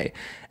along the way.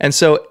 And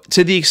so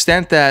to the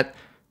extent that,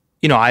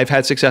 you know, I've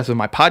had success with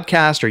my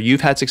podcast, or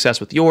you've had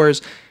success with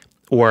yours,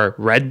 or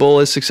Red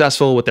Bull is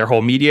successful with their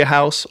whole media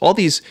house, all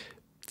these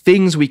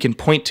things we can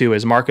point to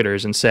as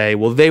marketers and say,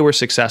 well, they were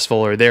successful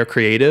or they're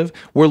creative.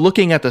 We're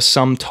looking at the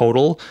sum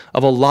total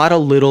of a lot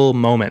of little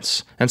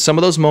moments. And some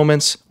of those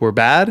moments were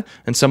bad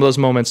and some of those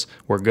moments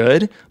were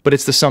good, but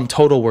it's the sum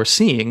total we're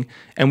seeing.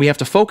 And we have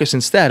to focus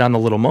instead on the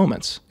little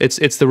moments. It's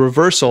the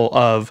reversal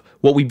of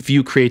what we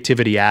view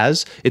creativity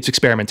as. It's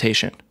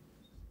experimentation.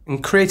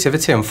 And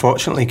creativity,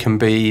 unfortunately, can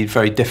be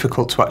very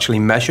difficult to actually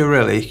measure,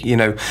 really. You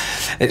know,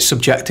 it's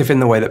subjective in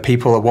the way that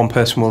one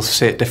person will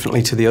see it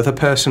differently to the other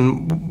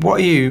person.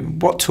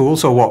 What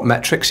tools or what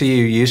metrics are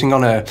you using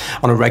on a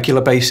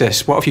regular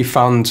basis? What have you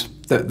found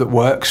that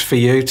works for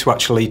you to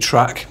actually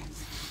track?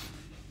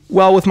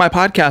 Well, with my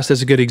podcast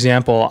as a good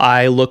example,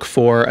 I look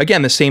for,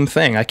 again, the same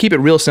thing. I keep it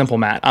real simple,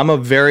 Matt. I'm a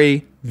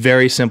very,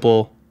 very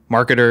simple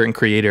marketer and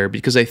creator,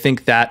 because I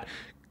think that,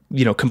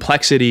 you know,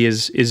 complexity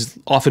is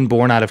often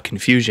born out of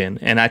confusion.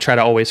 And I try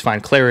to always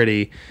find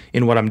clarity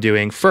in what I'm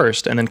doing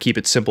first, and then keep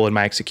it simple in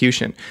my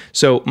execution.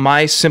 So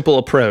my simple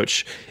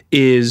approach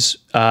is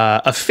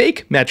a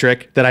fake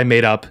metric that I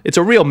made up. It's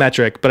a real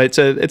metric, but it's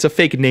a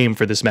fake name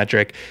for this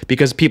metric,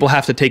 because people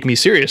have to take me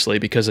seriously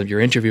because of you're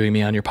interviewing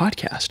me on your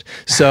podcast.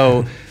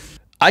 So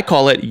I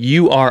call it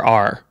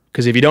URR,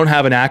 because if you don't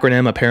have an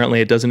acronym, apparently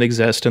it doesn't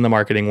exist in the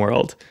marketing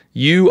world.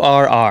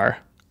 URR,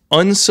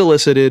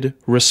 unsolicited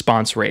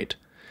response rate.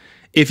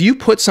 If you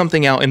put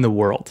something out in the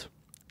world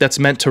that's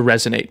meant to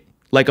resonate,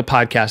 like a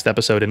podcast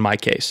episode in my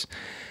case,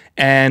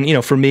 and, you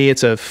know, for me,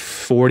 it's a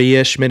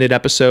 40-ish minute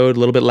episode, a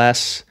little bit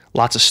less,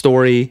 lots of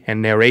story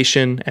and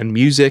narration and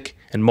music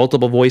and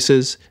multiple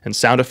voices and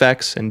sound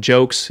effects and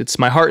jokes. It's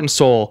my heart and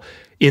soul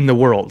in the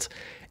world.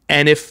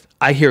 And if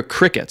I hear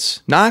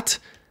crickets, not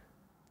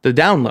the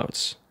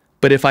downloads,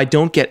 but if I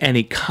don't get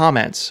any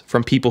comments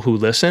from people who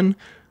listen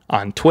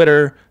on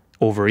Twitter,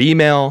 over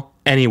email,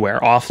 anywhere,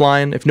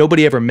 offline, if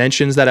nobody ever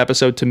mentions that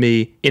episode to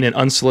me in an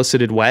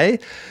unsolicited way,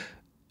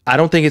 I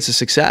don't think it's a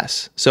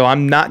success. So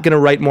I'm not going to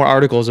write more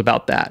articles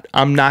about that.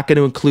 I'm not going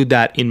to include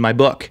that in my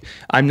book.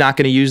 I'm not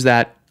going to use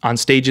that on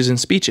stages and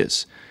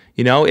speeches.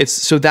 You know,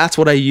 so that's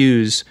what I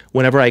use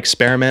whenever I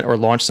experiment or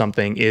launch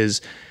something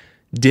is,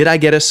 did I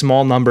get a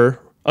small number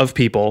of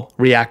people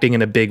reacting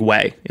in a big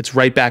way? It's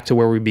right back to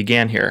where we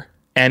began here.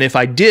 And if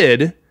I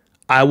did,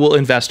 I will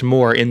invest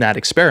more in that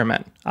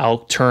experiment. I'll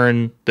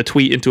turn the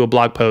tweet into a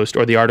blog post,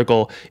 or the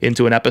article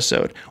into an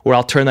episode, or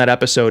I'll turn that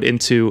episode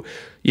into,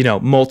 you know,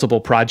 multiple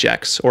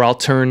projects, or I'll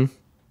turn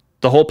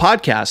the whole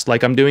podcast,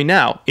 like I'm doing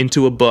now,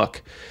 into a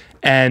book.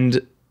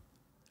 And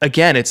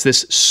again, it's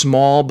this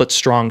small but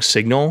strong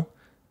signal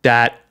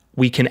that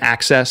we can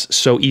access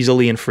so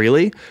easily and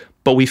freely,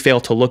 but we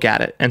fail to look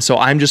at it. And so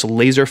I'm just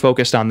laser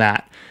focused on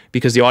that,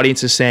 because the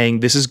audience is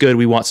saying, this is good,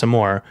 we want some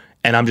more.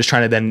 And I'm just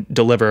trying to then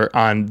deliver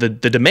on the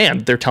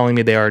demand they're telling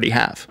me they already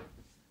have.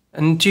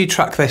 And do you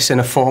track this in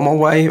a formal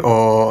way,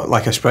 or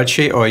like a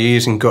spreadsheet, or are you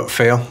using gut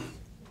feel?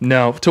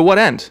 No. To what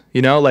end?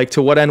 You know, like,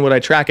 to what end would I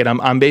track it?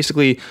 I'm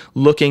basically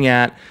looking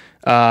at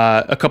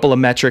a couple of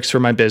metrics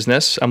for my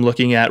business. I'm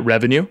looking at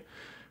revenue,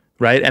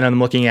 right? And I'm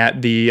looking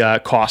at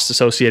the costs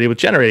associated with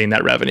generating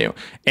that revenue.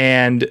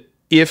 And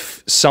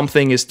if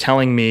something is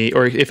telling me,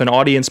 or if an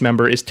audience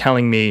member is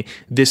telling me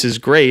this is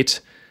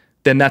great,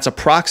 then that's a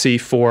proxy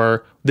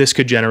for this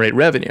could generate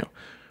revenue,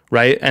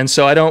 right? And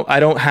so I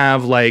don't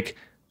have like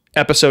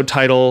episode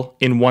title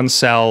in one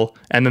cell,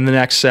 and then the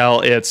next cell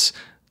it's,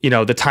 you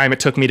know, the time it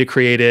took me to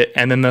create it,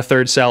 and then the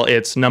third cell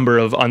it's number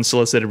of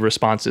unsolicited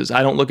responses.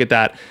 I don't look at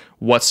that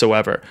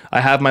whatsoever.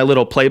 I have my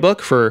little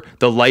playbook for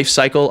the life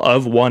cycle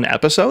of one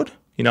episode.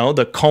 You know,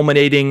 the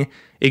culminating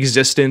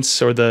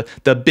existence or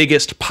the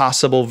biggest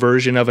possible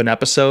version of an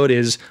episode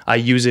is I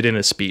use it in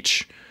a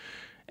speech.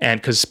 And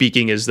because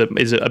speaking is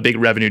a big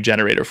revenue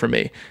generator for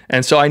me.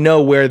 And so I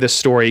know where this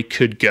story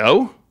could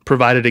go,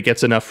 provided it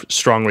gets enough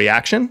strong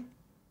reaction.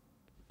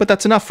 But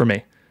that's enough for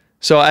me.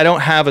 So I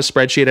don't have a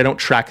spreadsheet. I don't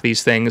track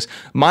these things.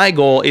 My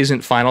goal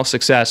isn't final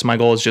success. My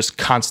goal is just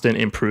constant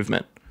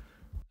improvement.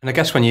 And I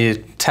guess when you're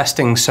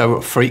testing so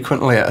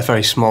frequently at a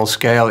very small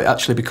scale, it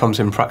actually becomes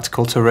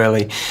impractical to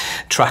really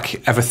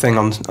track everything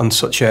on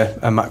such a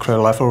macro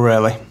level,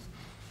 really.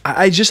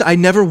 I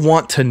never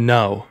want to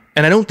know.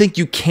 And I don't think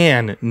you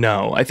can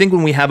know. I think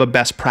when we have a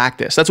best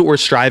practice, that's what we're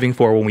striving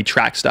for when we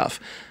track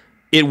stuff.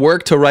 It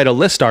worked to write a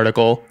list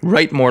article,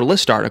 write more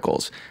list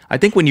articles. I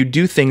think when you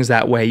do things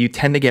that way, you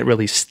tend to get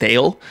really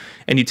stale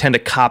and you tend to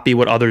copy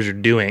what others are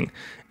doing.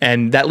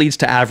 And that leads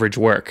to average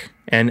work.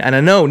 And I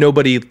know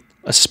nobody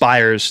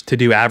aspires to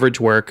do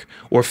average work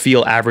or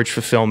feel average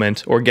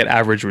fulfillment or get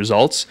average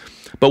results.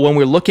 But when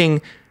we're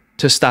looking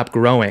to stop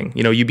growing,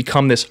 you know, you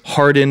become this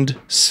hardened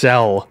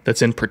cell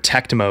that's in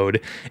protect mode.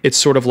 It's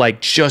sort of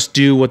like just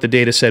do what the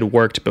data said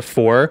worked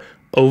before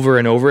over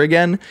and over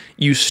again.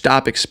 You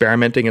stop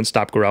experimenting and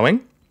stop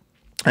growing.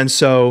 And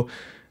so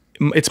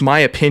it's my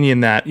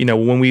opinion that, you know,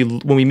 when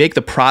we make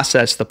the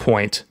process the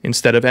point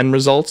instead of end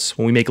results,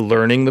 when we make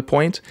learning the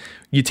point,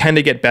 you tend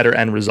to get better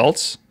end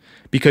results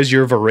because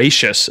you're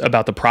voracious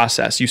about the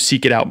process. You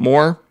seek it out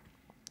more.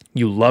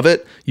 You love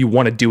it. You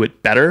want to do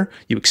it better.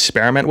 You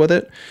experiment with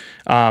it.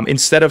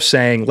 Instead of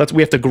saying,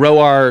 we have to grow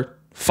our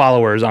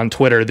followers on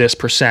Twitter this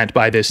 %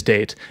 by this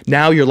date.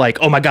 Now you're like,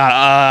 oh my God,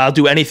 I'll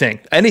do anything.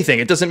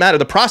 It doesn't matter.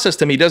 The process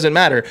to me doesn't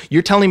matter.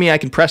 You're telling me I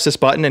can press this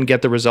button and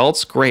get the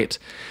results? Great.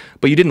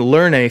 But you didn't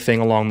learn anything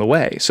along the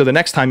way. So the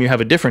next time you have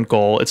a different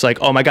goal, it's like,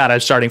 oh my God, I'm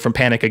starting from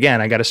panic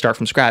again. I got to start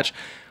from scratch.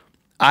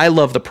 I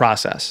love the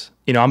process.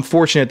 You know, I'm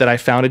fortunate that I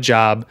found a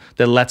job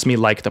that lets me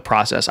like the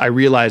process. I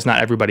realize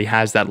not everybody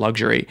has that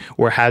luxury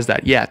or has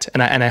that yet.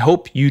 And I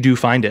hope you do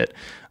find it.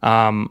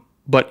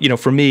 But, you know,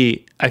 for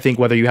me, I think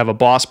whether you have a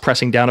boss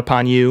pressing down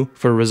upon you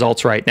for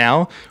results right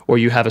now, or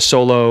you have a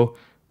solo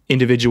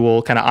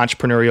individual kind of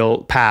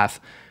entrepreneurial path,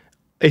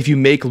 if you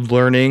make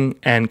learning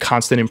and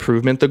constant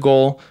improvement the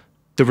goal,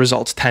 the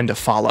results tend to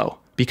follow.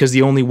 Because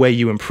the only way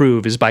you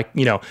improve is by,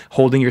 you know,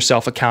 holding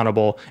yourself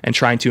accountable and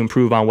trying to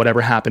improve on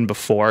whatever happened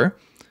before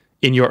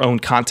in your own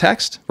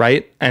context,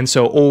 right? And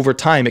so over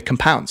time, it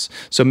compounds.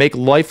 So make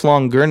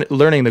lifelong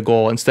learning the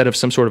goal instead of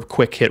some sort of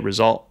quick hit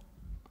result.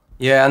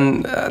 Yeah,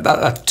 and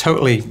I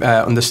totally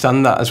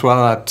understand that as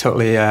well. I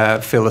totally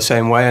feel the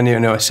same way. And you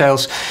know, a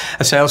sales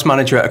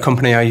manager at a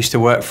company I used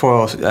to work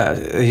for,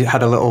 he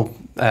had a little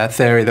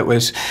theory that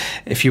was,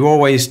 if you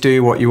always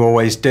do what you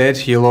always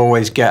did, you'll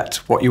always get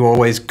what you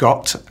always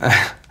got.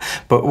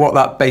 But what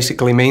that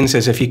basically means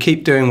is if you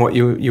keep doing what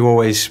you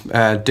always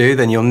do,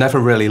 then you'll never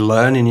really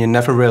learn and you'll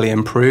never really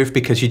improve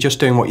because you're just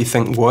doing what you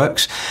think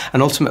works.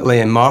 And ultimately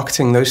in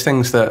marketing, those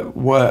things that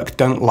work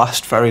don't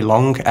last very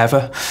long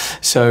ever.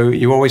 So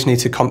you always need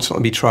to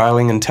constantly be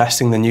trialing and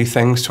testing the new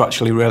things to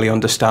actually really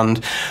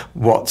understand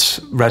what's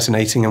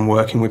resonating and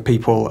working with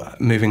people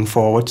moving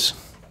forwards.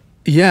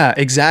 Yeah,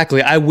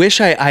 exactly. I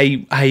wish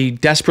I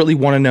desperately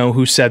want to know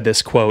who said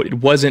this quote. It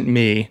wasn't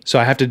me, so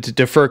I have to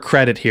defer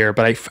credit here,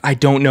 but I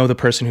don't know the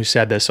person who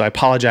said this, so I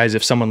apologize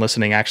if someone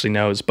listening actually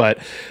knows. But,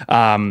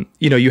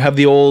 you know, you have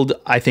the old,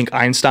 I think,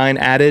 Einstein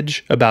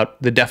adage about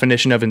the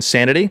definition of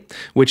insanity,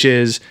 which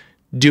is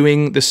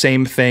doing the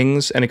same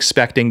things and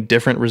expecting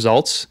different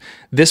results.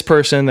 This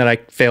person that I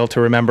failed to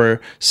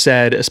remember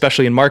said,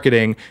 especially in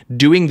marketing,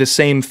 doing the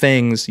same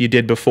things you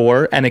did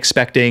before and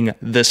expecting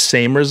the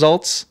same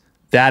results.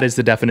 That is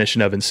the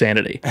definition of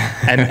insanity.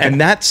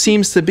 And that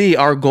seems to be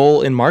our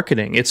goal in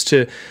marketing. It's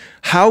to,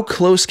 how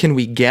close can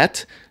we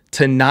get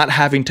to not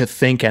having to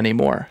think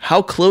anymore?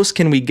 How close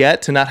can we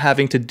get to not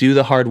having to do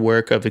the hard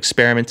work of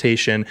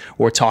experimentation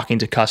or talking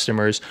to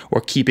customers or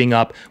keeping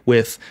up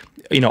with,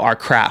 you know, our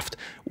craft?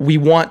 We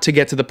want to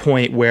get to the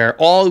point where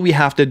all we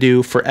have to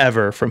do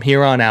forever from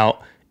here on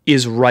out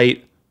is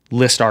write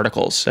list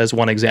articles, as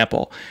one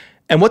example.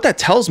 And what that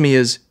tells me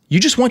is you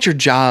just want your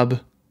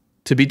job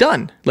to be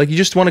done. Like you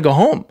just want to go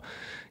home,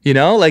 you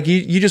know, like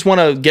you just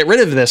want to get rid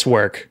of this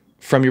work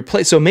from your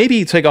plate. So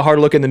maybe take a hard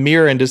look in the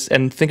mirror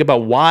and think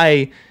about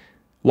why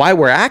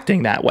we're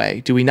acting that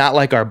way. Do we not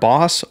like our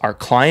boss, our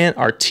client,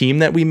 our team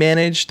that we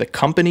manage, the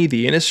company,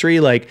 the industry?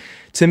 Like,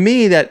 to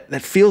me,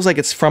 that feels like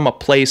it's from a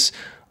place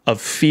of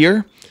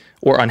fear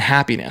or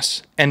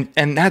unhappiness. And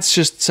that's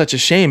just such a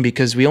shame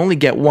because we only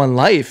get one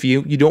life.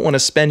 You don't want to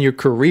spend your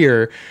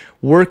career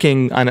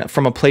working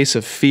from a place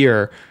of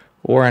fear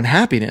or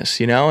unhappiness,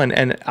 you know?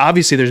 And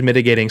obviously there's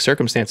mitigating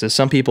circumstances.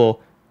 Some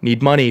people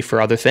need money for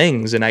other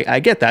things, and I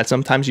get that.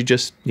 Sometimes you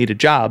just need a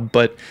job.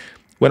 But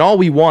when all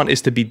we want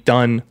is to be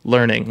done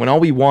learning, when all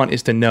we want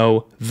is to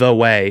know the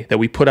way that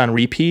we put on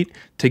repeat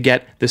to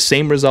get the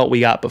same result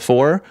we got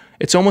before,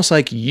 it's almost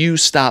like you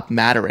stop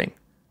mattering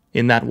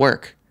in that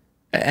work.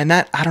 And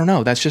that, I don't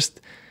know, that's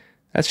just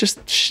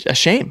a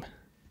shame.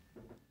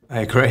 I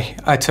agree.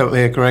 I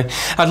totally agree.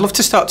 I'd love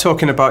to start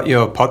talking about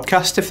your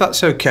podcast, if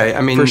that's okay.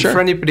 I mean, For sure.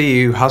 For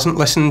anybody who hasn't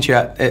listened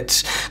yet,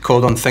 it's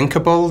called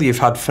Unthinkable. You've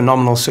had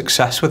phenomenal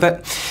success with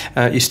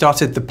it. You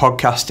started the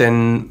podcast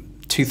in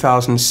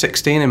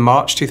 2016, in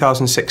March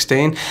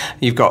 2016.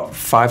 You've got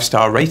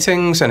 5-star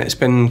ratings and it's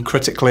been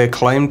critically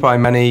acclaimed by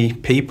many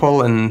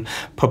people and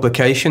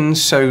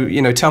publications. So,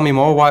 tell me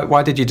more.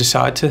 Why did you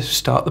decide to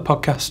start the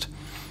podcast?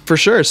 For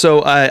sure.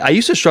 So I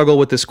used to struggle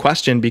with this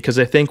question because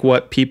I think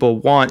what people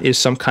want is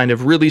some kind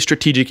of really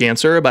strategic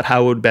answer about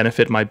how it would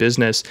benefit my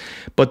business.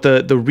 But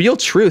the real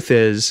truth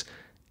is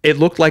it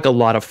looked like a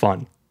lot of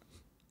fun.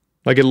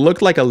 Like it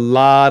looked like a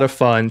lot of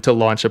fun to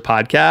launch a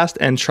podcast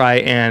and try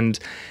and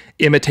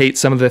imitate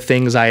some of the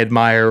things I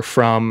admire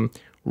from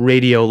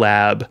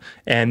Radiolab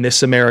and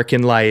This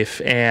American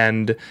Life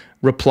and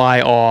Reply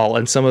All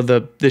and some of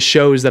the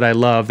shows that I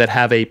love that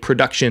have a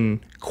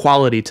production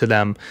quality to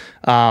them.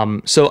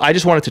 So I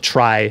just wanted to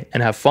try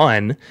and have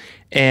fun.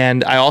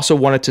 And I also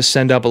wanted to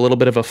send up a little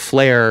bit of a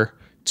flair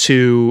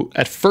to,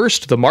 at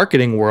first, the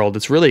marketing world.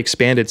 It's really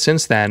expanded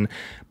since then.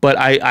 But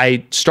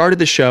I started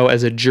the show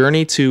as a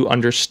journey to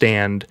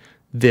understand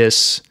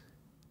this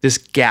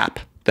gap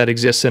that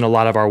exists in a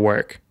lot of our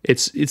work.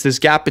 It's this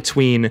gap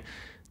between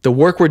the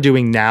work we're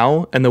doing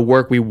now and the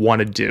work we want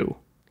to do.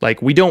 Like,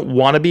 we don't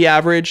want to be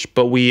average,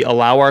 but we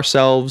allow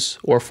ourselves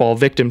or fall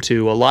victim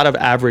to a lot of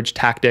average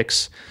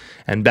tactics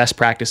and best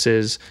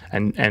practices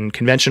and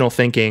conventional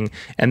thinking,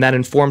 and that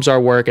informs our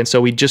work. And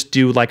so we just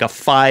do like a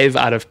 5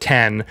 out of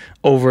 10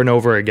 over and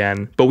over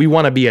again, but we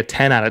want to be a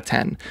 10 out of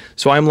 10.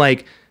 So I'm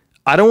like,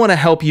 I don't want to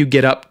help you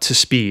get up to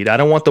speed. I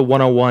don't want the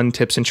 101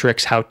 tips and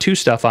tricks how-to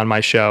stuff on my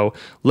show.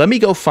 Let me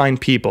go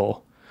find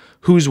people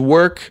whose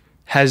work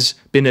has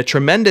been a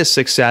tremendous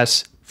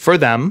success for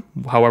them,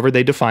 however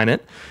they define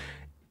it,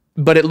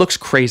 but it looks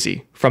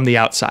crazy from the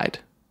outside.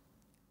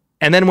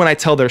 And then when I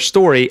tell their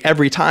story,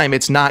 every time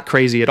it's not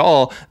crazy at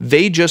all.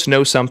 They just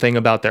know something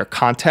about their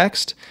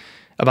context,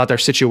 about their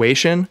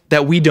situation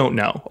that we don't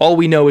know. All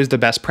we know is the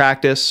best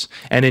practice,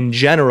 and in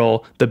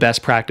general, the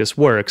best practice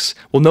works.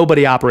 Well,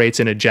 nobody operates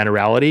in a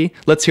generality.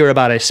 Let's hear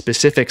about a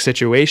specific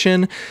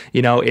situation.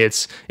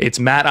 It's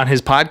Matt on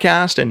his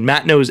podcast, and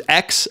Matt knows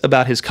X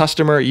about his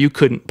customer. You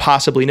couldn't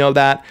possibly know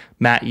that.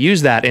 Matt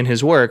used that in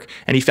his work,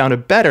 and he found a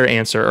better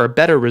answer or a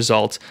better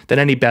result than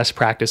any best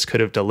practice could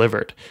have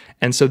delivered.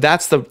 And so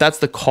that's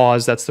the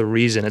cause, that's the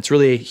reason. It's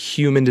really a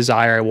human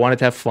desire. I wanted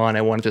to have fun.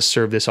 I wanted to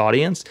serve this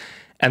audience.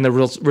 And the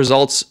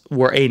results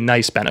were a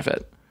nice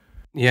benefit.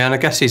 Yeah, and I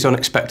guess these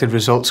unexpected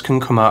results can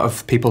come out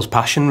of people's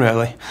passion,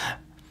 really.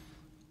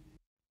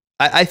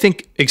 I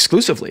think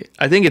exclusively.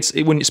 I think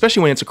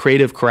especially when it's a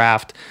creative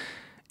craft,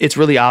 it's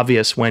really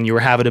obvious when you were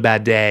having a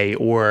bad day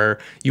or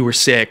you were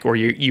sick or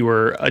you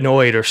were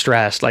annoyed or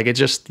stressed. Like, it's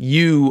just,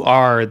 you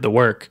are the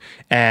work,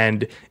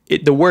 and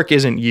the work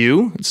isn't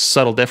you. It's a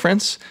subtle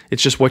difference.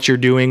 It's just what you're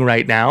doing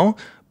right now.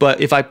 But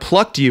if I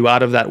plucked you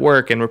out of that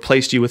work and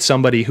replaced you with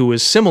somebody who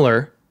was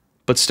similar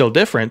but still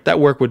different, that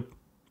work would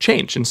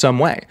change in some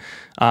way.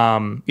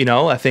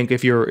 I think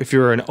if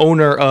you're an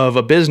owner of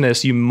a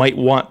business, you might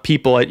want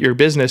people at your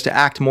business to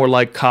act more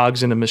like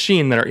cogs in a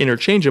machine that are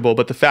interchangeable.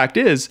 But the fact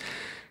is,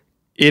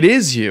 it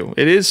is you.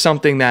 It is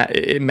something that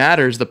it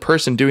matters, the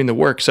person doing the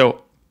work.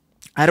 So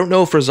I don't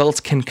know if results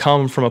can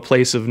come from a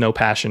place of no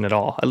passion at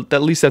all.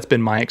 At least that's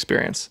been my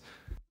experience.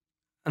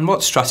 And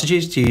what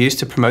strategies do you use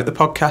to promote the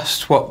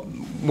podcast?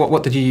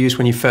 What did you use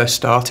when you first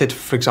started,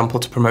 for example,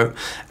 to promote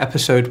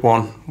episode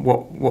 1?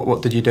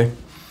 What did you do?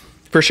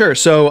 For sure.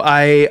 So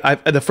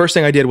the first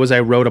thing I did was I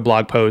wrote a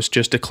blog post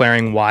just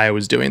declaring why I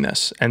was doing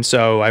this. And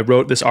so I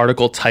wrote this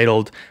article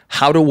titled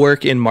 "How to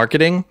Work in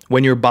Marketing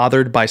When You're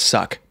Bothered by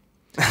Suck."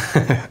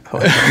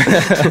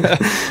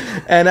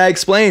 And I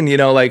explained,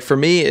 for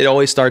me, it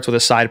always starts with a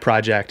side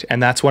project.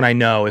 And that's when I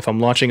know if I'm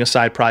launching a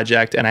side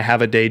project and I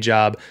have a day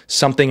job,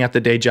 something at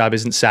the day job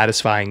isn't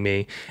satisfying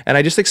me. And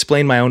I just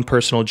explained my own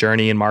personal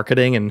journey in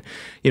marketing and,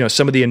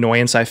 some of the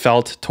annoyance I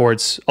felt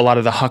towards a lot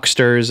of the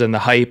hucksters and the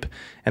hype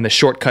and the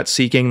shortcut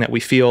seeking that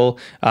we feel,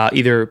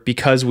 either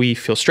because we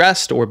feel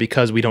stressed or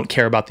because we don't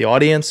care about the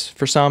audience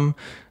for some,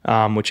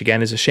 which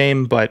again is a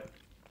shame. But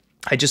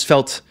I just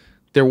felt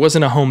there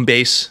wasn't a home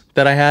base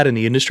that I had in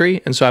the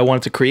industry. And so I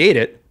wanted to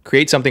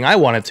create something I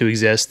wanted to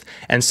exist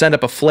and send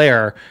up a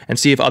flare and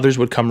see if others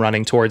would come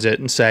running towards it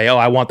and say, oh,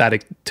 I want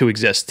that to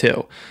exist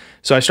too.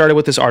 So I started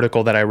with this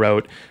article that I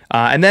wrote.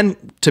 And then,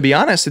 to be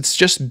honest, it's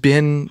just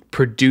been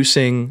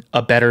producing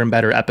a better and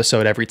better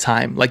episode every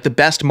time. Like, the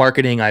best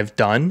marketing I've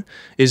done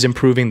is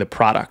improving the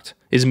product,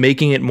 is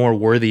making it more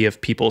worthy of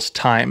people's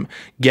time,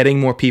 getting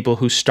more people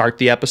who start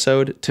the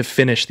episode to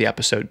finish the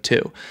episode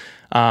too.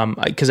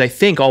 Because I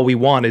think all we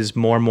want is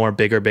more and more,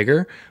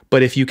 bigger.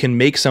 But if you can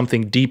make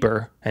something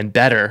deeper and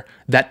better,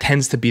 that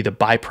tends to be the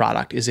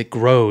byproduct, is it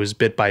grows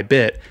bit by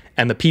bit.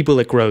 And the people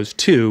it grows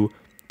to,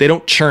 they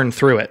don't churn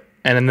through it.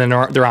 And then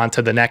they're on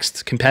to the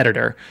next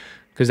competitor,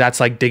 because that's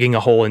like digging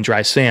a hole in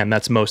dry sand.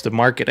 That's most of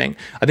marketing.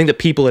 I think the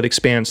people it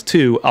expands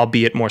to,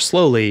 albeit more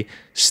slowly,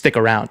 stick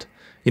around.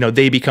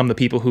 they become the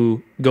people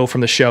who go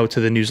from the show to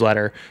the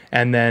newsletter.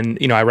 And then,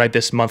 I write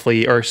this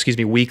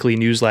weekly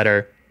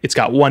newsletter. It's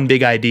got one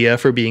big idea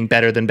for being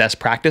better than best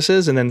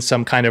practices, and then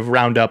some kind of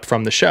roundup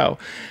from the show.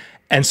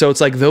 And so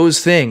it's like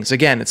those things,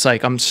 again, it's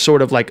like, I'm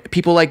sort of like,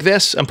 people like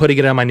this, I'm putting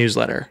it on my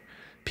newsletter.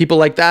 People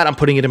like that, I'm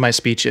putting it in my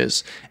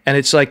speeches. And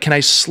it's like, can I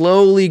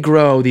slowly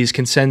grow these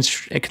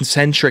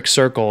concentric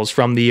circles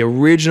from the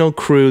original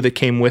crew that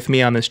came with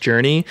me on this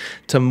journey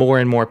to more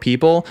and more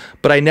people?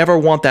 But I never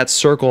want that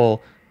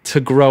circle to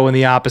grow in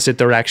the opposite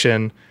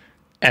direction,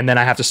 and then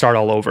I have to start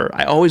all over.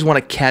 I always want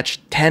to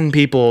catch 10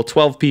 people,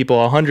 12 people,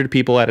 100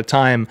 people at a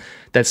time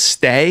that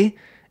stay,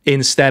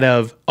 instead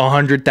of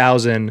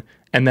 100,000,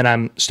 and then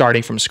I'm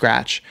starting from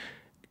scratch.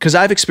 Because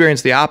I've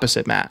experienced the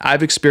opposite, Matt.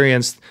 I've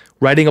experienced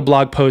writing a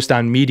blog post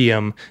on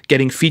Medium,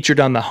 getting featured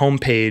on the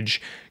homepage,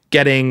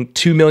 getting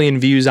 2 million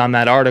views on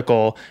that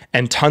article,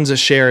 and tons of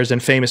shares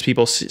and famous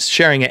people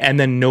sharing it, and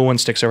then no one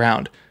sticks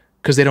around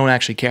because they don't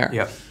actually care.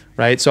 Yep.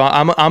 Right? So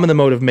I'm in the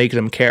mode of making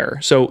them care.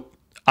 So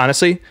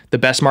honestly, the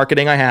best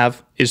marketing I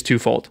have is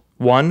twofold.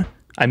 One,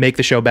 I make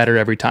the show better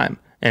every time.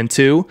 And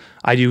two,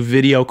 I do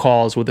video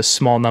calls with a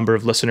small number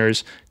of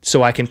listeners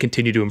so I can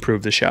continue to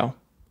improve the show.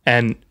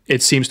 And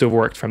it seems to have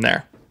worked from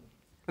there.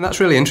 And that's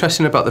really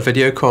interesting about the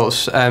video calls.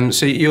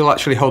 So you'll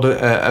actually hold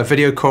a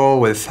video call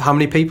with how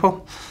many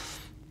people?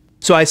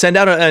 So I send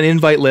out an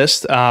invite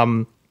list.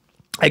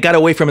 I got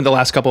away from it the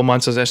last couple of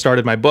months as I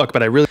started my book,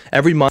 but I really,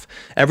 every month,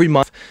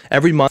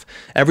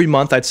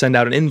 I'd send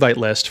out an invite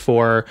list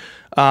for,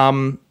 I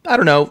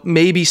don't know,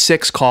 maybe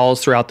 6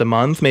 calls throughout the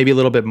month, maybe a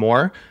little bit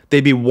more.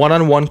 They'd be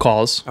one-on-one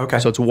calls. Okay.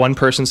 So it's one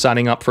person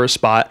signing up for a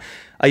spot.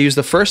 I use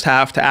the first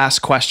half to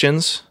ask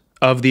questions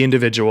of the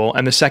individual,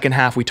 and the second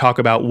half we talk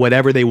about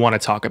whatever they want to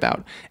talk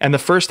about. And the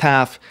first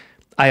half,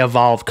 I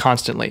evolve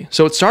constantly.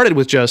 So it started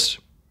with just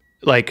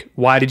like,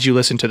 why did you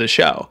listen to the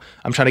show?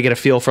 I'm trying to get a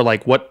feel for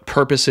like, what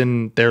purpose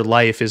in their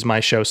life is my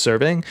show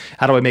serving?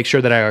 How do I make sure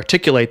that I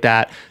articulate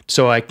that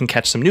so I can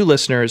catch some new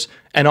listeners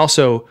and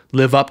also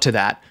live up to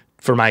that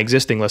for my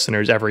existing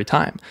listeners every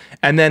time?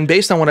 And then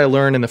based on what I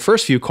learned in the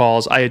first few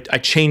calls, I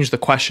change the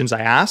questions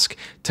I ask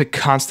to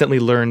constantly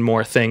learn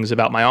more things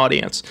about my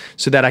audience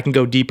so that I can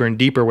go deeper and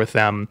deeper with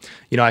them.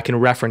 I can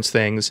reference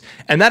things,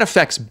 and that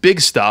affects big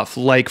stuff.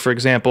 Like, for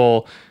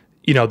example,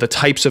 the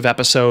types of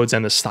episodes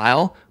and the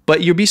style,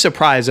 but you'd be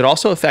surprised. It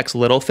also affects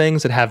little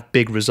things that have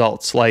big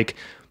results. Like,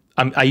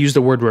 I use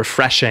the word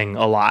refreshing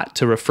a lot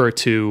to refer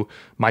to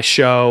my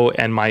show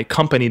and my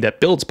company that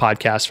builds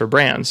podcasts for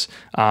brands,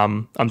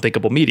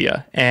 Unthinkable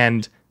Media.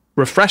 And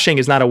refreshing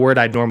is not a word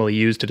I'd normally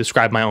use to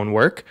describe my own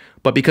work,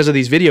 but because of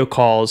these video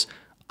calls,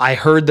 I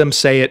heard them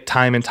say it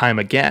time and time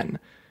again.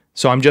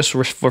 So I'm just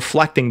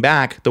reflecting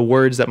back the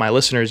words that my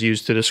listeners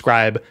use to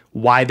describe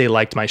why they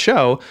liked my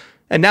show.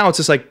 And now it's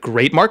just like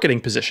great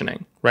marketing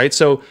positioning, right?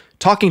 So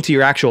talking to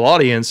your actual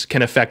audience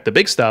can affect the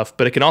big stuff,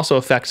 but it can also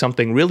affect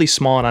something really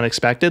small and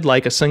unexpected,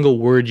 like a single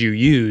word you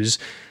use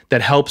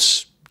that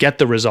helps get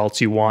the results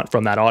you want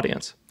from that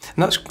audience.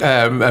 And that's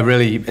a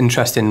really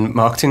interesting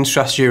marketing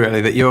strategy,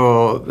 really, that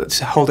you're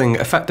holding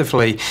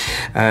effectively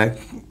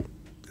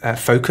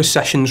focus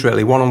sessions,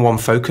 really one-on-one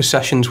focus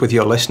sessions with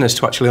your listeners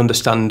to actually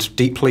understand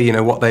deeply,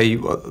 what they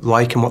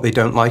like and what they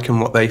don't like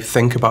and what they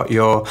think about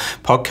your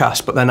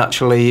podcast, but then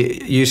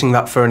actually using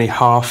that for only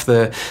half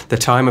the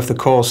time of the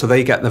call, so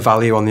they get the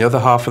value on the other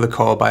half of the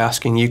call by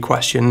asking you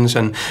questions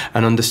and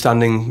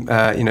understanding,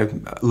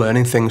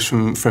 learning things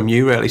from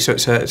you, really. So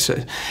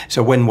it's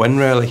a win-win,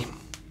 really.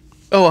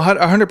 Oh,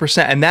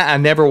 100%. And that, I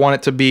never want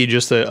it to be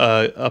just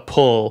a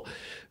pull,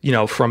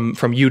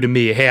 from you to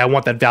me. Hey, I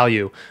want that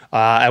value.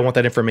 I want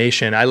that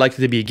information. I like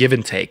it to be a give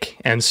and take.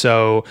 And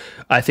so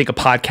I think a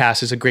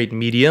podcast is a great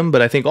medium, but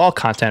I think all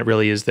content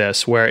really is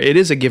this, where it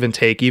is a give and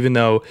take, even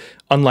though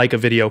unlike a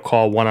video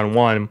call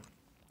one-on-one,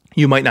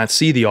 you might not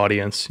see the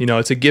audience.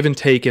 It's a give and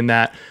take in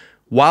that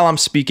while I'm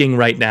speaking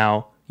right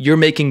now, you're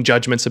making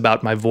judgments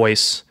about my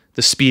voice,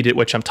 the speed at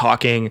which I'm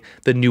talking,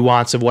 the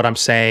nuance of what I'm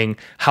saying,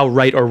 how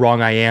right or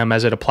wrong I am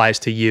as it applies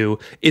to you.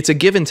 It's a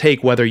give and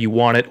take whether you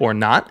want it or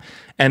not.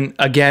 And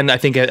again, I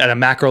think at a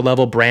macro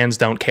level, brands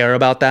don't care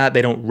about that.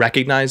 They don't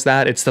recognize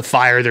that. It's the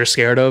fire they're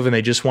scared of, and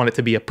they just want it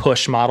to be a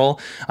push model.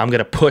 I'm going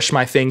to push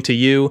my thing to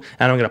you,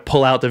 and I'm going to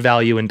pull out the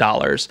value in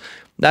dollars.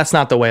 That's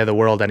not the way of the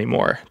world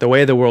anymore. The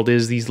way of the world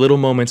is these little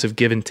moments of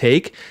give and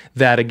take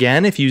that,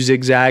 again, if you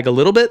zigzag a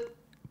little bit,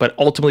 but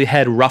ultimately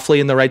head roughly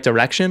in the right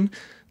direction,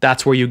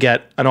 that's where you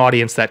get an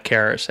audience that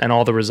cares and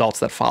all the results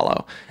that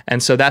follow.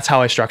 And so that's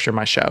how I structure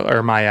my show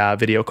or my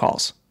video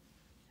calls.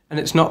 And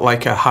it's not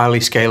like a highly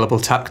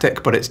scalable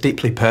tactic, but it's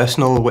deeply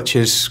personal, which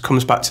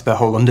comes back to the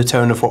whole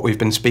undertone of what we've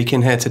been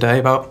speaking here today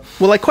about.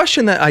 Well, I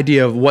question that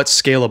idea of what's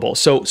scalable.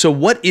 So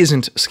what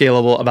isn't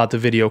scalable about the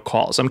video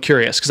calls? I'm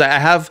curious because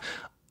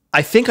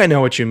I think I know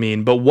what you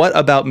mean, but what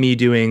about me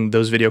doing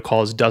those video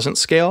calls doesn't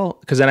scale?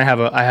 Because then I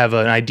have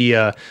an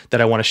idea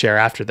that I want to share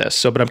after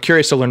this. But I'm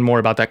curious to learn more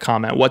about that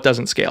comment. What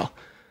doesn't scale?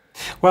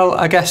 Well,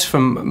 I guess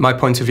from my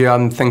point of view,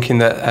 I'm thinking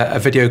that a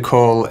video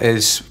call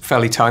is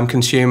fairly time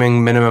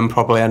consuming, minimum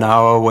probably an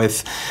hour,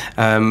 with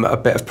a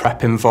bit of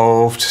prep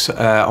involved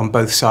on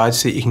both sides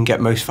so that you can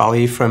get most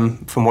value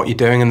from what you're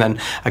doing. And then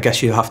I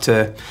guess you have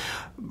to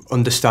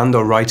understand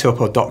or write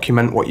up or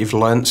document what you've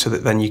learned so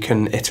that then you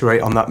can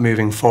iterate on that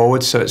moving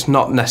forward. So it's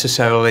not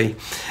necessarily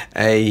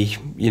a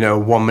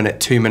 1 minute,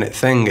 2 minute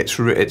thing.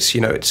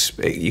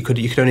 You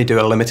could only do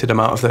a limited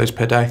amount of those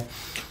per day.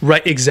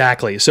 Right,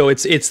 exactly. So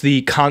it's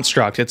the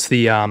construct, it's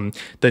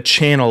the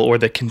channel or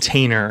the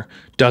container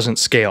doesn't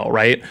scale,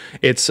 right?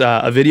 It's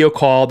a video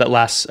call that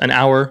lasts an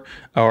hour,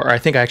 or I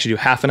think I actually do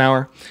half an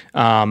hour,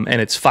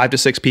 and it's 5 to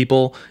 6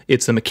 people.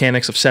 It's the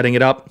mechanics of setting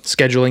it up,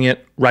 scheduling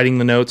it, writing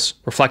the notes,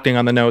 reflecting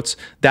on the notes.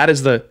 That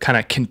is the kind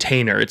of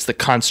container. It's the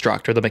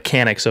construct or the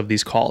mechanics of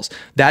these calls.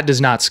 That does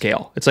not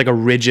scale. It's like a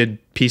rigid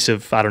piece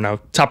of, I don't know,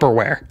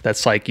 Tupperware.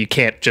 That's like, you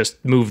can't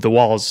just move the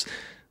walls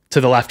to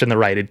the left and the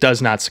right. It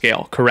does not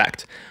scale,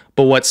 correct.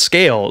 But what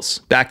scales,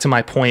 back to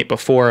my point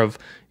before of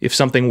if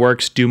something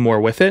works, do more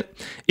with it,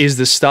 is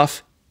the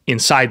stuff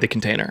inside the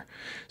container.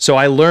 So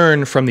I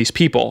learn from these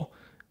people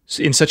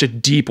in such a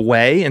deep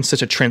way, in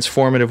such a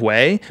transformative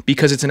way,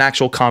 because it's an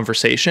actual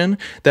conversation,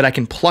 that I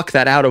can pluck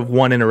that out of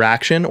one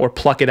interaction or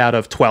pluck it out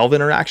of 12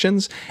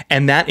 interactions.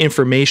 And that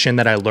information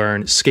that I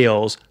learn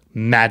scales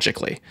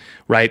magically,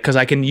 right? Because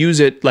I can use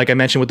it, like I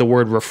mentioned with the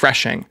word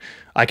refreshing.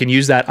 I can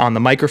use that on the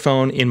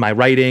microphone, in my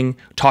writing,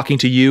 talking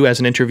to you as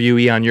an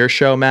interviewee on your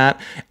show, Matt,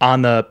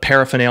 on the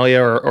paraphernalia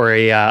or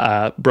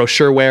a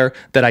brochureware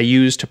that I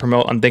use to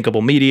promote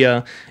Unthinkable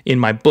Media, in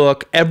my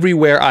book.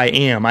 Everywhere I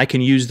am, I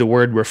can use the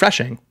word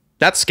refreshing.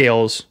 That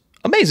scales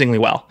amazingly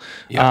well.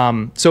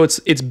 Yeah. So it's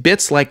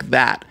bits like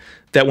that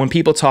when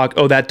people talk,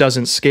 oh, that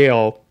doesn't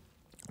scale,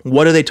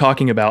 what are they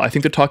talking about? I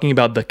think they're talking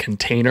about the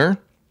container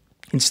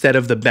instead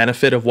of the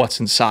benefit of what's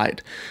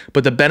inside.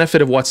 But the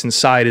benefit of what's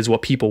inside is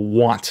what people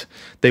want.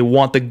 They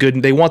want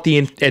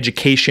the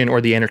education or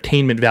the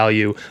entertainment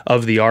value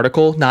of the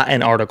article, not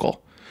an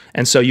article.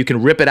 And so you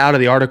can rip it out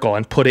of the article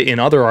and put it in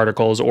other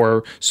articles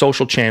or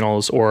social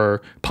channels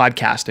or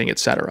podcasting,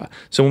 etc.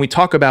 So when we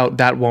talk about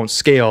that won't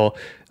scale,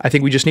 I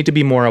think we just need to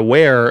be more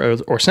aware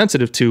or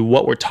sensitive to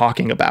what we're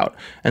talking about.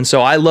 And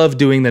so I love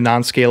doing the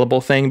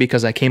non-scalable thing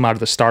because I came out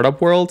of the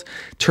startup world.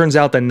 Turns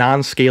out the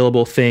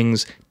non-scalable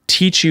things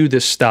teach you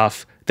this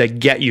stuff that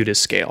get you to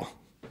scale.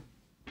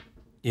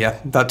 Yeah,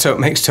 that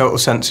makes total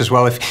sense as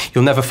well. If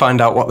you'll never find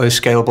out what those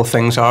scalable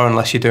things are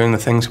unless you're doing the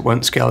things that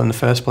won't scale in the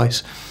first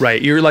place. Right.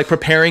 You're like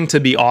preparing to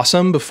be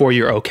awesome before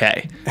you're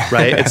okay.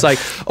 Right. It's like,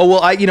 oh,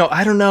 well, I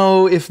don't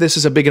know if this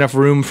is a big enough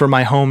room for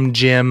my home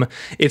gym.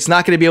 It's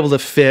not going to be able to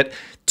fit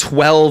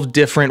 12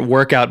 different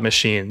workout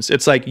machines.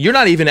 It's like, you're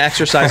not even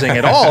exercising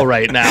at all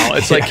right now.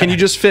 It's like, can you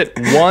just fit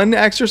one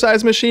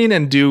exercise machine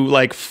and do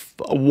like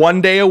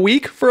 1 day a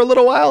week for a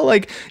little while?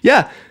 Like,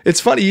 yeah, it's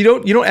funny. You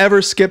don't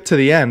ever skip to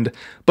the end,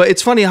 but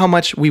it's funny how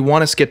much we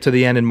want to skip to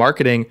the end in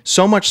marketing,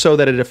 so much so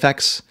that it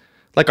affects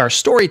like our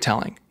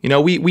storytelling.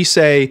 We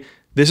say,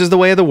 this is the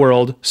way of the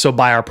world, so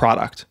buy our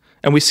product.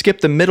 And we skip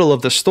the middle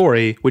of the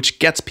story, which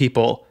gets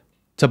people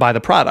to buy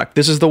the product.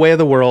 This is the way of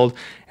the world,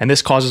 and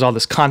this causes all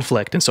this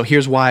conflict. And so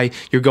here's why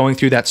you're going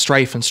through that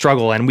strife and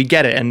struggle, and we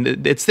get it,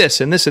 and it's this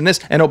and this and this.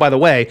 And oh, by the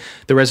way,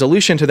 the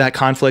resolution to that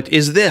conflict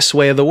is this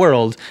way of the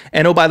world.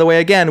 And oh, by the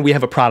way, again, we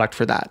have a product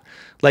for that.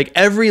 Like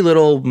every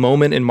little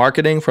moment in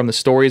marketing, from the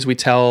stories we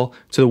tell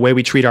to the way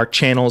we treat our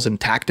channels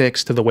and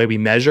tactics to the way we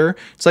measure,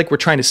 it's like we're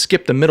trying to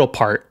skip the middle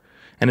part.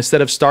 And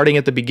instead of starting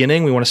at the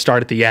beginning, we want to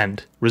start at the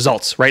end.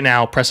 Results. Right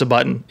now, press a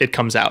button, it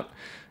comes out.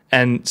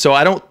 And so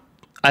I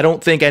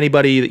don't think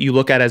anybody that you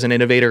look at as an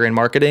innovator in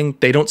marketing,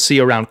 they don't see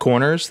around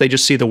corners. They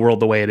just see the world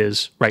the way it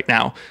is right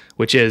now,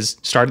 which is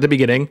start at the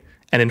beginning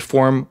and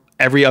inform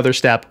every other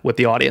step with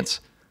the audience.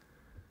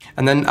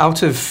 And then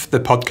out of the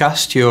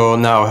podcast, you're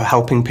now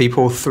helping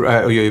people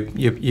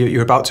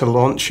you're about to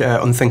launch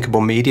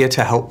Unthinkable Media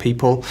to help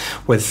people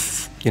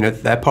with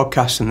their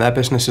podcast and their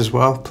business as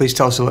well. Please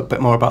tell us a little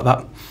bit more about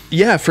that.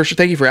 Yeah, for sure.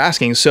 Thank you for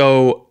asking.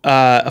 So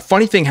a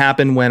funny thing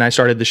happened when I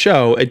started the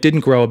show. It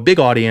didn't grow a big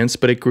audience,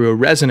 but it grew a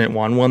resonant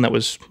one that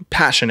was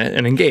passionate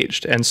and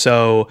engaged. And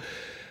so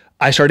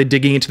I started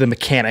digging into the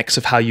mechanics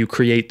of how you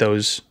create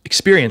those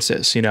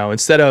experiences.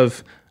 Instead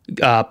of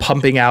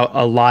pumping out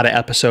a lot of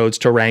episodes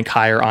to rank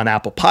higher on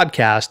Apple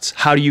Podcasts,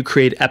 how do you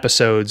create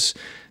episodes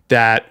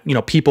that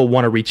people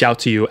want to reach out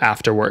to you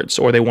afterwards,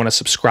 or they want to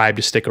subscribe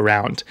to stick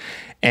around?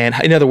 And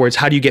in other words,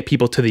 how do you get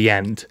people to the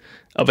end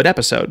of an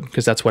episode?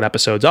 Because that's what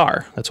episodes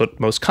are. That's what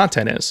most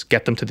content is.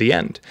 Get them to the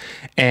end.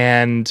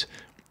 And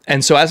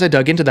so as I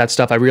dug into that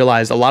stuff, I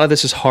realized a lot of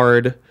this is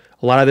hard.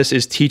 A lot of this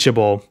is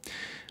teachable.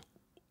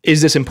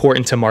 Is this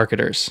important to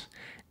marketers?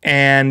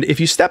 And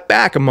if you step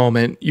back a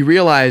moment, you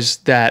realize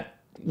that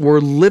we're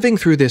living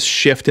through this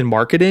shift in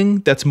marketing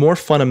that's more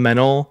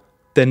fundamental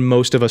than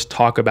most of us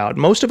talk about.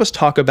 Most of us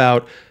talk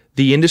about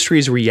the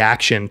industry's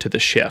reaction to the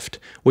shift,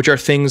 which are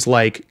things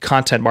like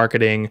content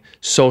marketing,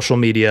 social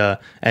media,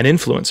 and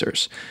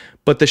influencers.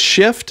 But the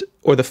shift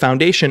or the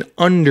foundation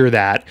under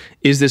that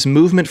is this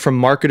movement from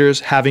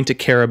marketers having to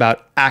care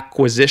about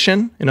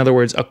acquisition, in other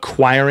words,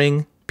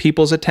 acquiring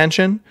people's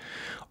attention,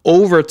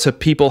 over to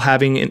people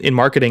having in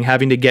marketing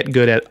having to get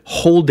good at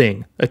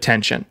holding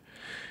attention.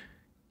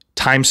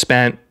 Time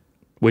spent,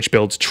 which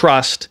builds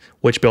trust,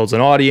 which builds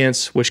an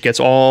audience, which gets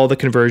all the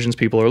conversions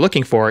people are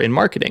looking for in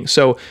marketing.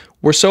 So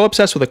we're so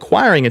obsessed with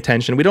acquiring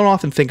attention, we don't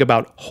often think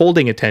about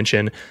holding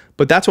attention,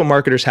 but that's what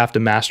marketers have to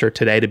master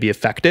today to be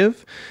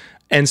effective.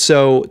 And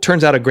so it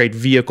turns out a great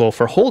vehicle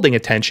for holding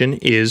attention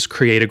is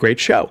create a great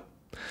show.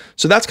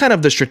 So that's kind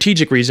of the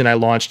strategic reason I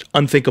launched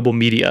Unthinkable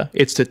Media.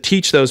 It's to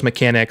teach those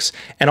mechanics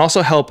and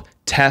also help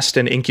test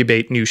and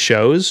incubate new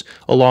shows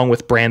along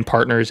with brand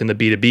partners in the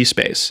B2B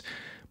space.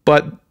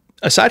 But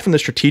aside from the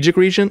strategic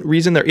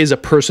reason, there is a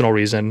personal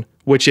reason,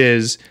 which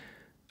is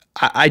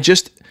I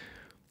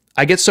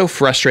get so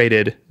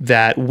frustrated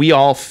that we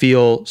all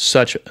feel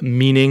such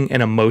meaning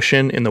and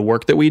emotion in the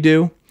work that we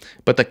do,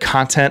 but the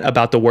content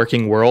about the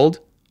working world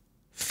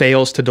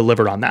fails to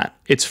deliver on that.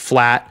 It's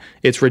flat,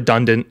 it's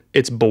redundant,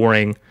 it's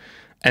boring.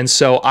 And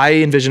so I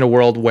envision a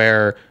world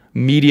where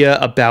media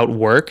about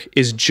work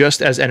is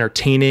just as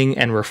entertaining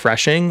and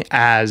refreshing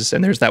as,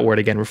 and there's that word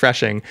again,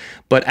 refreshing,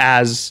 but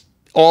as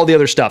all the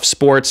other stuff,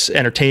 sports,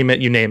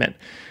 entertainment, you name it.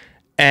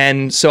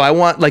 And so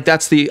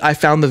I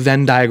found the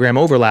Venn diagram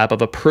overlap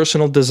of a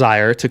personal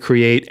desire to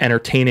create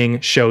entertaining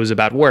shows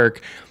about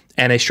work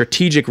and a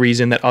strategic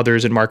reason that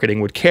others in marketing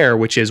would care,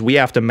 which is we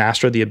have to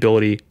master the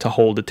ability to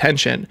hold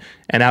attention.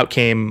 And out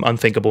came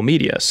Unthinkable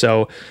Media.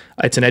 So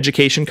it's an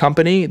education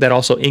company that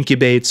also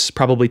incubates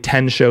probably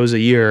 10 shows a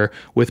year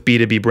with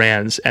B2B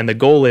brands. And the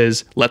goal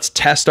is let's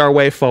test our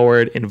way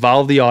forward,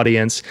 involve the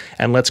audience,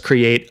 and let's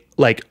create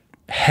like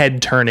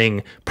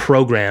head-turning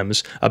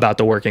programs about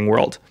the working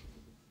world.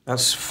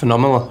 That's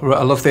phenomenal.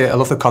 I love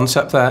the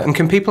concept there. And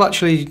can people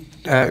actually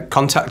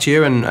contact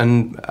you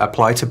and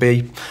apply to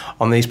be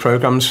on these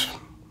programs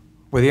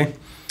with you?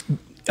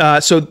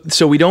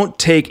 So we don't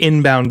take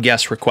inbound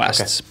guest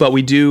requests, but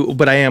we do.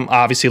 But I am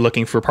obviously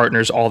looking for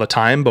partners all the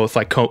time, both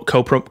like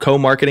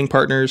co-marketing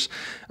partners,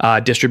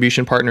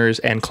 distribution partners,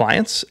 and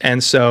clients.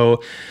 And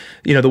so,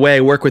 the way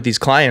I work with these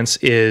clients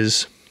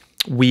is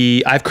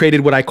I've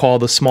created what I call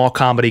the small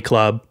comedy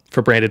club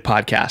for branded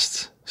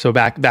podcasts. So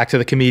back to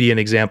the comedian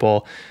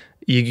example,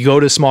 you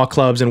go to small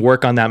clubs and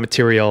work on that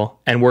material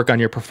and work on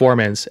your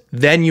performance.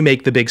 Then you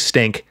make the big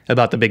stink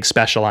about the big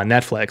special on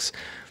Netflix.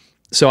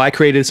 So I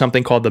created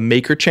something called the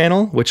Maker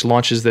Channel, which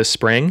launches this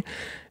spring.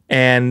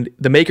 And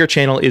the Maker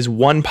Channel is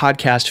one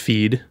podcast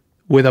feed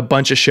with a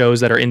bunch of shows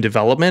that are in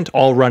development,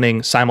 all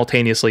running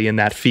simultaneously in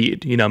that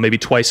feed. Maybe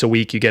twice a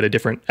week you get a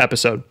different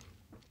episode.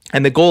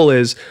 And the goal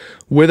is,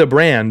 with a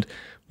brand,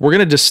 we're going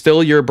to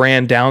distill your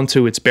brand down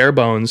to its bare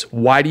bones.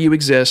 Why do you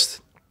exist?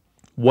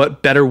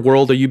 What better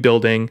world are you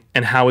building?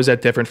 And how is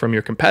that different from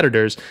your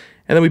competitors?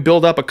 And then we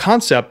build up a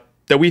concept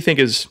that we think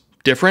is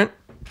different,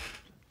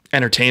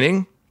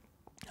 entertaining,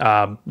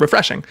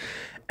 refreshing.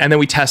 And then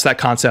we test that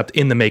concept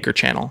in the Maker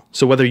Channel.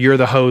 So whether you're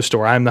the host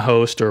or I'm the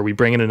host or we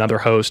bring in another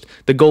host,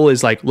 the goal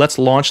is let's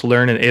launch,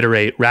 learn, and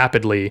iterate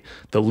rapidly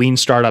the lean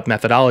startup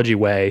methodology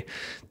way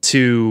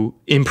to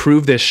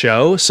improve this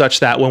show such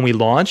that when we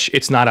launch,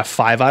 it's not a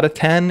 5 out of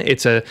 10,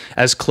 it's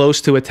as close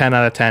to a 10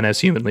 out of 10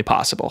 as humanly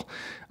possible.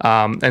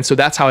 And so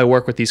that's how I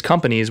work with these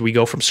companies. We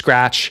go from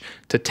scratch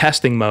to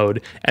testing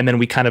mode, and then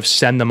we kind of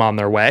send them on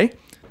their way.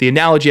 The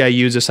analogy I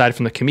use, aside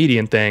from the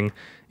comedian thing,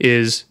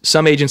 is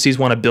some agencies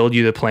want to build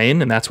you the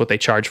plane, and that's what they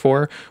charge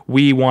for.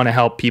 We want to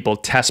help people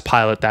test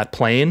pilot that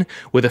plane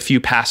with a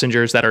few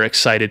passengers that are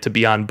excited to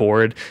be on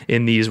board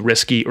in these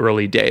risky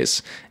early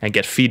days and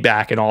get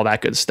feedback and all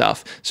that good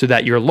stuff so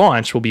that your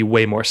launch will be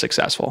way more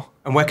successful.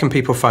 And where can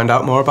people find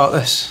out more about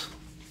this?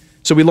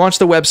 So we launched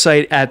the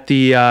website at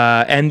the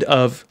end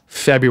of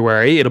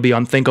February. It'll be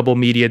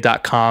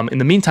unthinkablemedia.com. In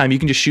the meantime, you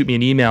can just shoot me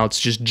an email. It's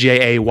just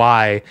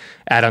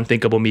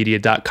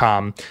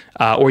jay@unthinkablemedia.com.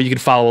 Or you can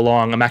follow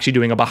along. I'm actually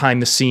doing a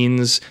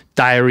behind-the-scenes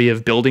diary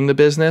of building the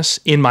business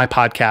in my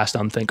podcast,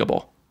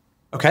 Unthinkable.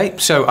 Okay,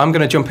 so I'm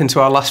going to jump into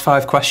our last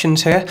 5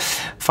 questions here.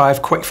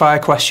 5 quick-fire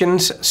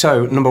questions.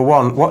 So, number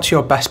 1, what's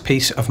your best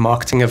piece of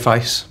marketing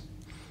advice?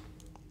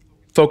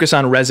 Focus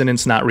on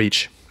resonance, not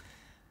reach.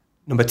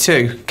 Number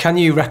 2, can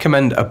you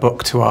recommend a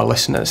book to our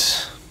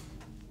listeners?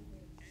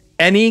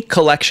 Any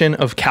collection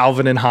of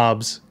Calvin and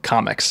Hobbes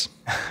comics.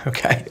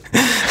 Okay.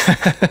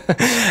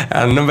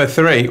 And number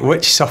 3,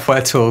 which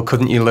software tool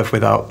couldn't you live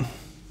without?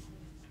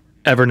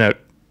 Evernote.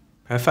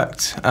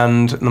 Perfect.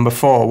 And number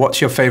 4, what's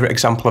your favorite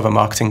example of a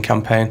marketing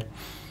campaign?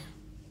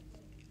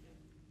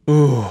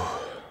 Ooh.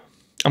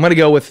 I'm going to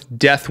go with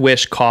Death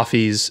Wish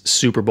Coffee's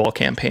Super Bowl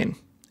campaign.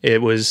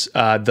 It was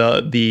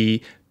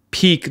the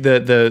peak,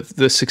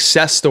 the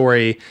success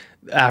story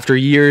after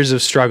years of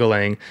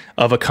struggling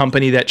of a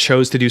company that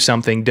chose to do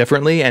something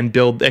differently and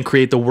build and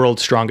create the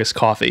world's strongest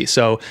coffee.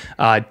 So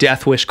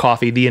Death Wish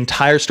Coffee, the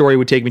entire story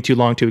would take me too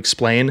long to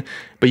explain,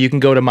 but you can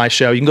go to my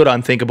show, you can go to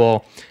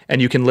Unthinkable, and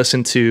you can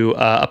listen to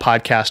a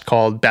podcast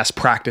called Best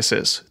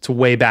Practices. It's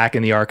way back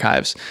in the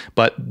archives,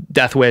 but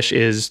Death Wish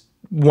is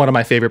one of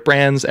my favorite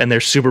brands, and their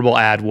Super Bowl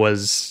ad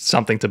was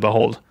something to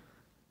behold.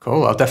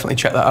 Cool. I'll definitely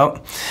check that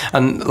out.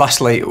 And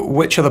lastly,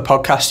 which other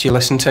podcasts do you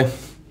listen to?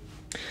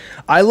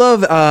 I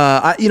love,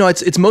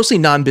 it's mostly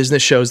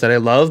non-business shows that I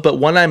love, but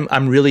one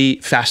I'm really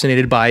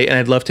fascinated by, and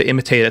I'd love to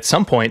imitate at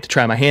some point to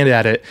try my hand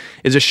at it,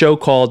 is a show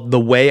called The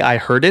Way I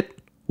Heard It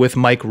with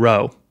Mike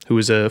Rowe, who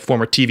is a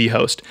former TV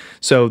host.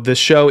 So this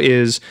show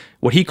is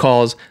what he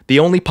calls the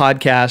only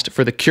podcast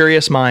for the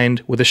curious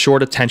mind with a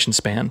short attention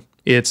span.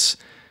 It's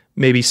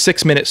maybe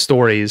 6-minute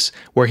stories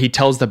where he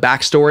tells the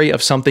backstory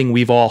of something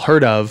we've all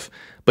heard of,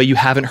 but you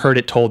haven't heard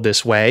it told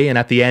this way. And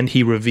at the end,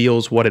 he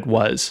reveals what it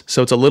was.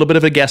 So it's a little bit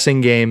of a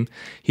guessing game.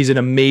 He's an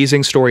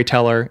amazing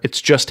storyteller.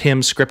 It's just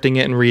him scripting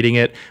it and reading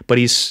it, but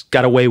he's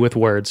got a way with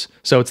words.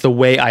 So it's The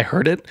Way I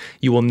Heard It.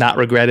 You will not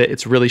regret it.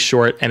 It's really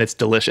short and it's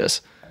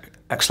delicious.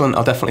 Excellent.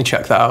 I'll definitely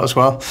check that out as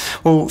well.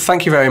 Well,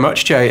 thank you very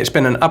much, Jay. It's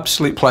been an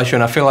absolute pleasure,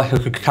 and I feel like I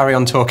could carry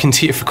on talking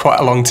to you for quite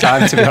a long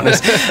time, to be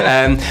honest.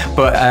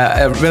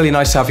 But really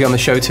nice to have you on the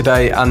show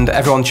today. And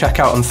everyone, check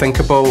out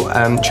Unthinkable.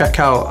 Check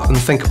out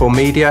Unthinkable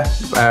Media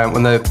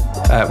when the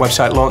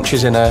website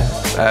launches in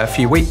a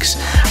few weeks.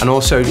 And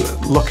also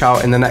look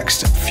out in the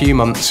next few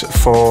months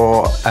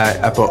for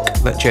a book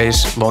that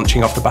Jay's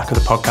launching off the back of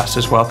the podcast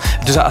as well.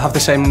 Does that have the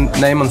same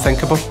name,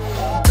 Unthinkable?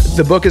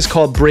 The book is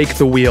called Break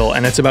the Wheel,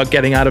 and it's about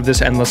getting out of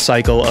this endless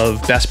cycle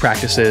of best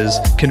practices,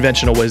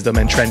 conventional wisdom,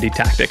 and trendy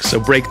tactics. So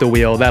Break the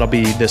Wheel, that'll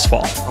be this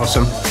fall.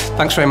 Awesome.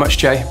 Thanks very much,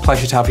 Jay.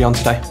 Pleasure to have you on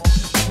today.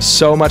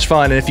 So much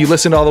fun. And if you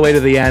listened all the way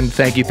to the end,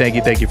 thank you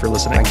for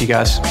listening. Thank you,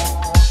 guys.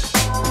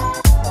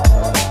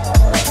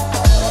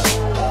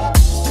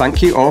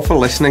 Thank you all for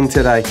listening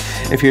today.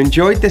 If you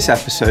enjoyed this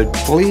episode,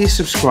 please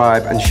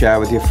subscribe and share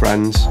with your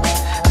friends.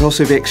 I'd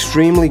also be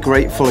extremely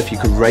grateful if you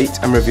could rate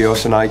and review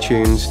us on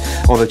iTunes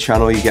or the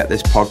channel you get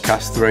this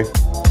podcast through.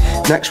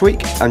 Next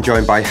week, I'm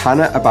joined by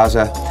Hannah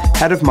Abaza,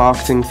 Head of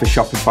Marketing for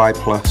Shopify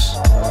Plus.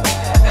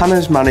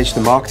 Hannah's managed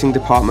the marketing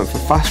department for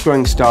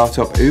fast-growing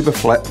startup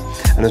Uberflip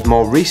and has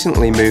more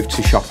recently moved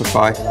to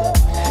Shopify.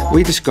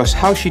 We discuss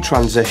how she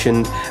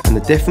transitioned and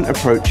the different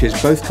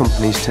approaches both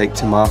companies take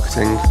to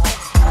marketing.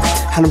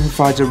 Hannah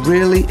provides a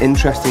really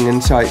interesting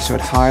insight, so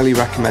I'd highly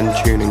recommend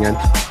tuning in.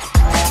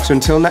 So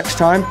until next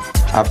time,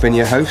 I've been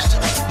your host,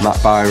 Matt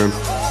Byram.